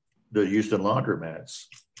 They're used in laundromats.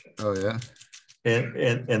 Oh yeah.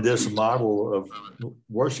 And this model of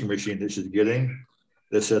washing machine that she's getting,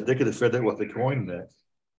 they said they could have fed it with a coin in it.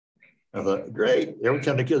 I thought, great. Every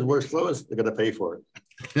time the kids wash clothes, they're going to pay for it.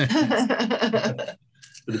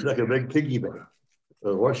 It's like a big piggy bank.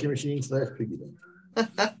 A washing machine / piggy bank.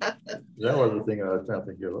 That was the thing I was trying to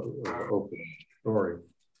think of opening story.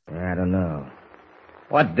 I don't know.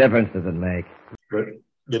 What difference does it make? But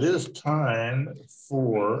it is time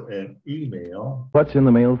for an email. What's in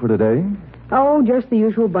the mail for today? Oh, just the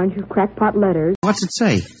usual bunch of crackpot letters. What's it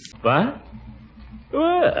say? What?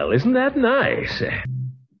 Well, isn't that nice?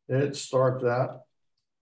 It starts out,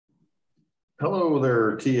 hello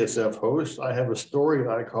there, TSF host. I have a story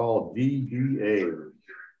I call DBA.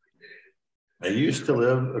 I used to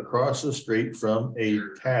live across the street from a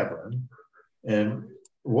tavern, and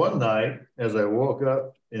one night, as I woke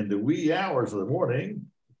up in the wee hours of the morning,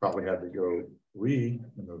 probably had to go wee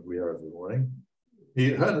in the wee hours of the morning.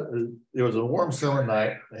 It was a warm summer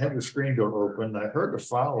night. I had the screen door open. I heard the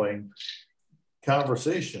following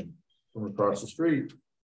conversation from across the street.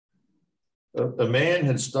 A man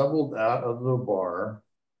had stumbled out of the bar,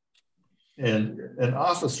 and an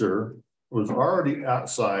officer was already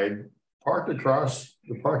outside, parked across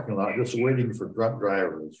the parking lot, just waiting for drunk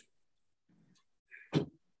drivers.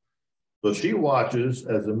 So she watches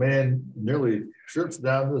as the man nearly trips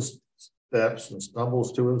down the steps and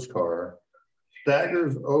stumbles to his car,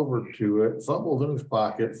 staggers over to it, fumbles in his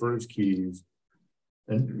pocket for his keys.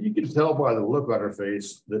 And you can tell by the look on her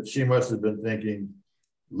face that she must have been thinking,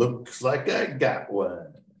 looks like I got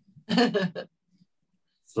one.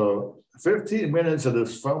 So 15 minutes of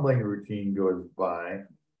this fumbling routine goes by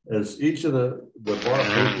as each of the bar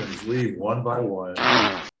patrons leave one by one.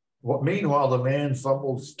 Meanwhile, the man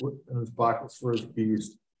fumbles in his pockets for his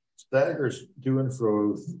keys, staggers to and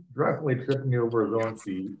fro, drunkenly tripping over his own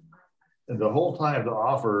feet. And the whole time, the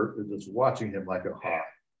officer is just watching him like a hawk.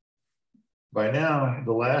 By now,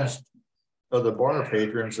 the last of the bar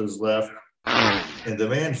patrons has left, and the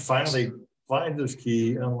man finally finds his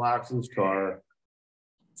key, unlocks his car,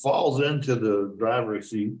 falls into the driver's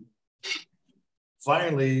seat.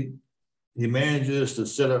 Finally, he manages to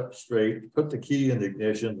sit up straight, put the key in the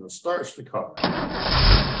ignition, and starts the car.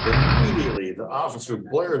 Immediately, the officer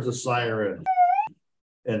blares a siren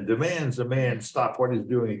and demands the man stop what he's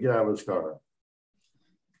doing and get out of his car.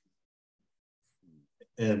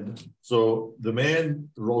 And so the man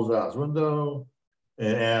rolls out his window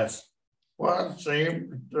and asks, "What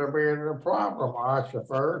seems to be the problem,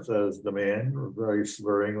 officer?" says the man very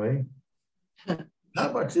slurringly.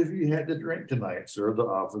 "How much have you had to drink tonight, sir?" the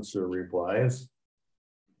officer replies.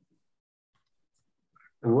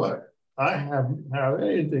 "What? I haven't had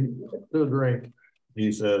anything to drink,"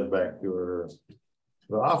 he says back to her.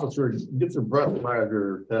 The officer gets a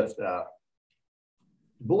breathalyzer test out.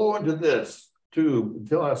 "Blow into this tube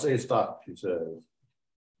until I say stop," she says.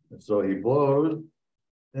 And so he blows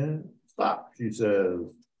and stop, she says.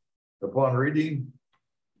 Upon reading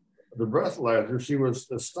the breathalyzer, she was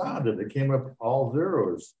astounded. It came up all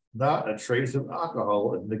zeros, not a trace of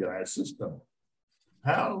alcohol in the guy's system.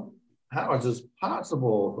 How is this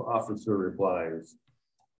possible? The officer replies.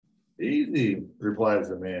 "Easy," replies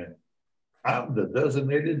the man. "I'm the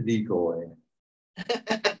designated decoy."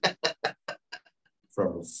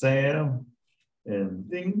 From Sam in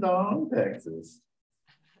Ding Dong, Texas.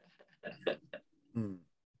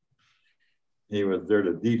 He was there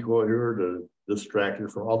to decoy her, to distract her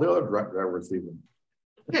from all the other drunk drivers even.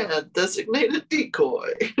 Yeah, designated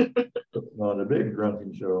decoy. On a big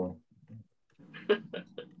drunken show.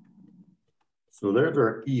 So there's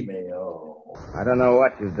our email. I don't know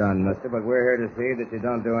what you've done, mister, but we're here to see that you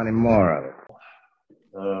don't do any more of it.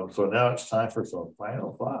 So now it's time for some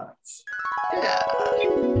final thoughts. Yeah.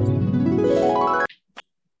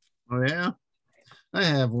 Oh, yeah? I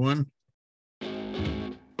have one.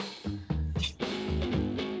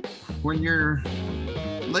 When you're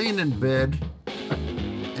laying in bed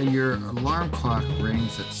and your alarm clock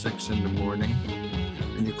rings at 6 in the morning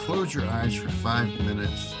and you close your eyes for 5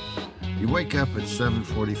 minutes, you wake up at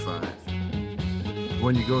 7:45.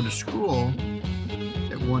 When you go to school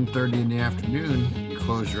at 1:30 in the afternoon, you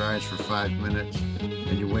close your eyes for 5 minutes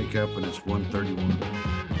and you wake up and it's 1:31.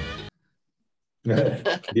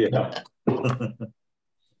 Yeah.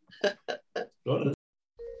 Well, it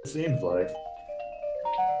seems like.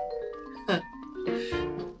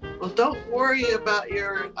 Well, don't worry about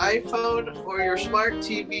your iPhone or your smart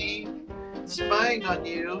TV spying on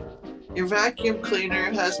you. Your vacuum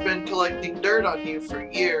cleaner has been collecting dirt on you for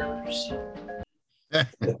years.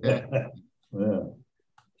 Yeah.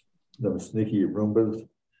 Them sneaky Roombas.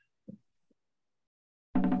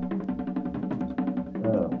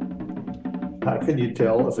 How can you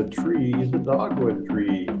tell if a tree is a dogwood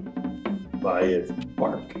tree? By its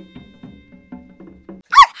bark.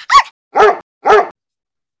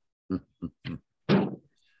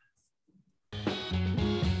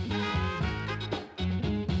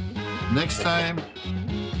 Next time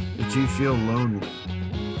that you feel lonely,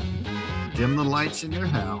 dim the lights in your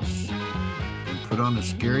house and put on a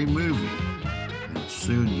scary movie, and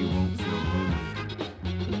soon you won't feel lonely.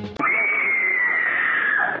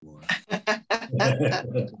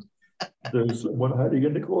 There's one hiding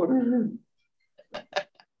in the corner.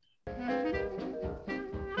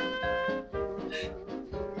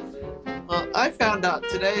 Well, I found out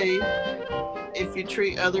today, if you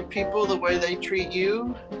treat other people the way they treat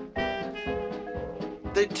you,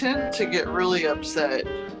 they tend to get really upset.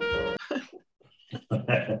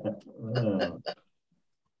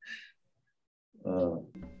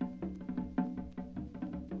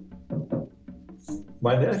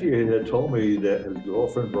 My nephew had told me that his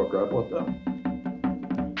girlfriend broke up with him.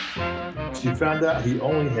 She found out he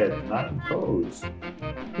only had 9 toes.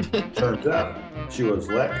 Turns out she was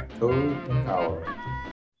lactose intolerant.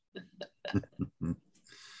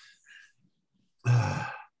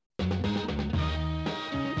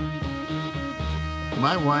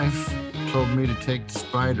 My wife told me to take the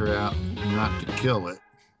spider out and not to kill it.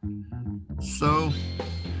 So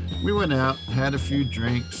we went out, had a few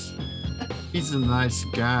drinks. He's a nice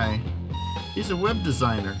guy. He's a web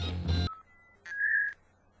designer.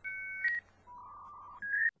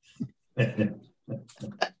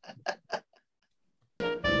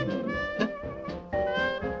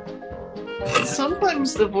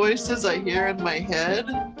 Sometimes the voices I hear in my head,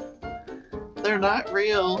 they're not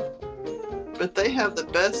real, but they have the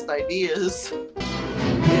best ideas.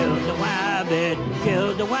 Killed the rabbit,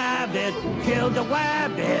 killed the rabbit, killed the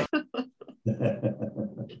rabbit.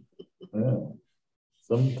 Well,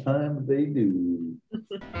 sometimes they do.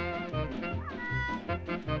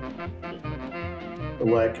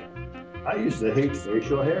 Like, I used to hate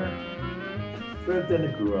facial hair, but then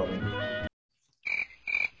it grew on me.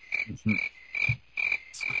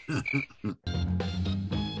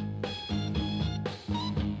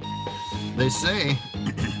 They say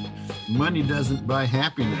money doesn't buy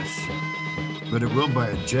happiness, but it will buy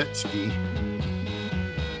a jet ski.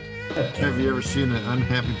 Have you ever seen an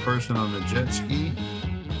unhappy person on a jet ski?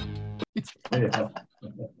 Yeah.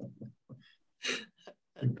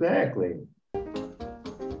 Exactly.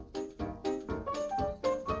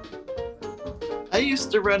 I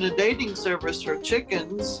used to run a dating service for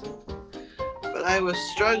chickens, but I was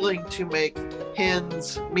struggling to make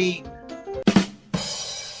hens meet.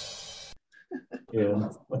 Yeah.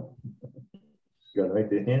 You gotta make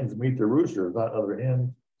the hens meet the roosters, not other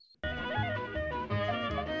hens.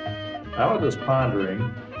 I was just pondering,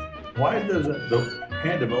 why doesn't the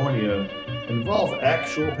pandemonium involve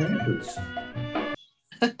actual pandas?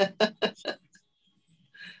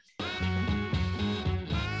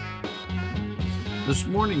 This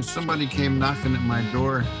morning, somebody came knocking at my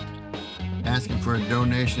door asking for a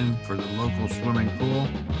donation for the local swimming pool.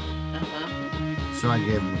 So I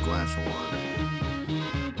gave him a glass of water.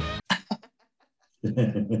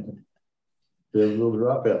 There's a little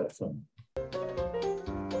drop out.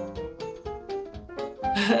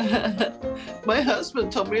 My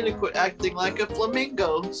husband told me to quit acting like a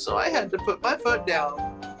flamingo, so I had to put my foot down.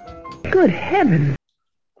 Good heavens.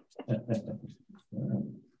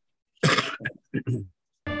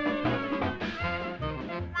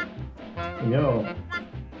 You know,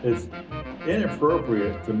 it's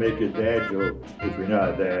inappropriate to make a dad joke if you're not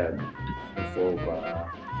a dad.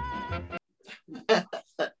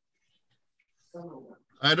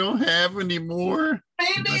 I don't have any more. Me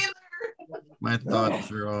neither. My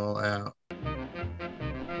thoughts are all out.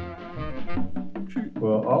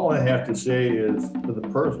 Well, all I have to say is to the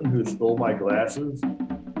person who stole my glasses,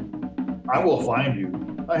 I will find you.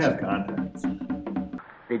 I have contacts.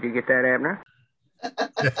 Did you get that, Abner?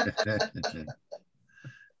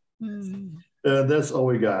 That's all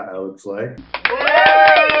we got, it looks like.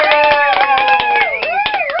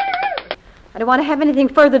 I don't want to have anything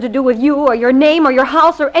further to do with you or your name or your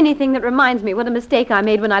house or anything that reminds me what a mistake I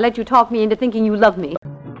made when I let you talk me into thinking you love me.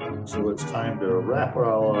 So it's time to wrap it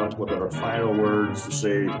all up with our final words to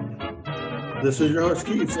say, this is your host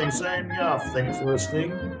Keith saying signing off. Thanks for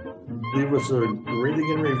listening. Leave us a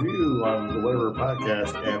rating and review on whatever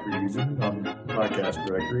podcast app you're using on podcast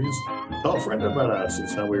directories. Tell a friend about us.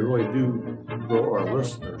 It's how we really do grow our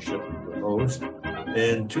listenership the most.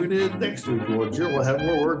 And tune in next week when Jill will have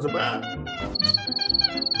more words about.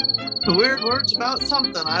 Weird words about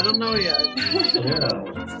something. I don't know yet. Yeah,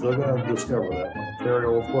 we're still going to discover that one. Terry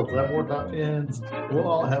will, of course, have more top 10s. We'll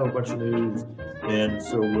all have a bunch of news. And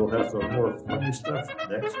so we'll have some more funny stuff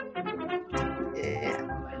next week. Yeah.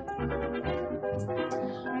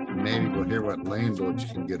 Maybe we'll hear what landlords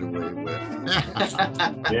can get away with.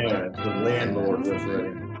 Yeah, the landlord, that's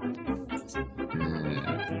right.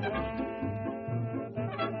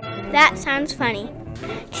 That sounds funny.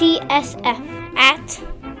 TSF at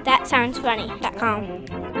thatsoundsfunny.com.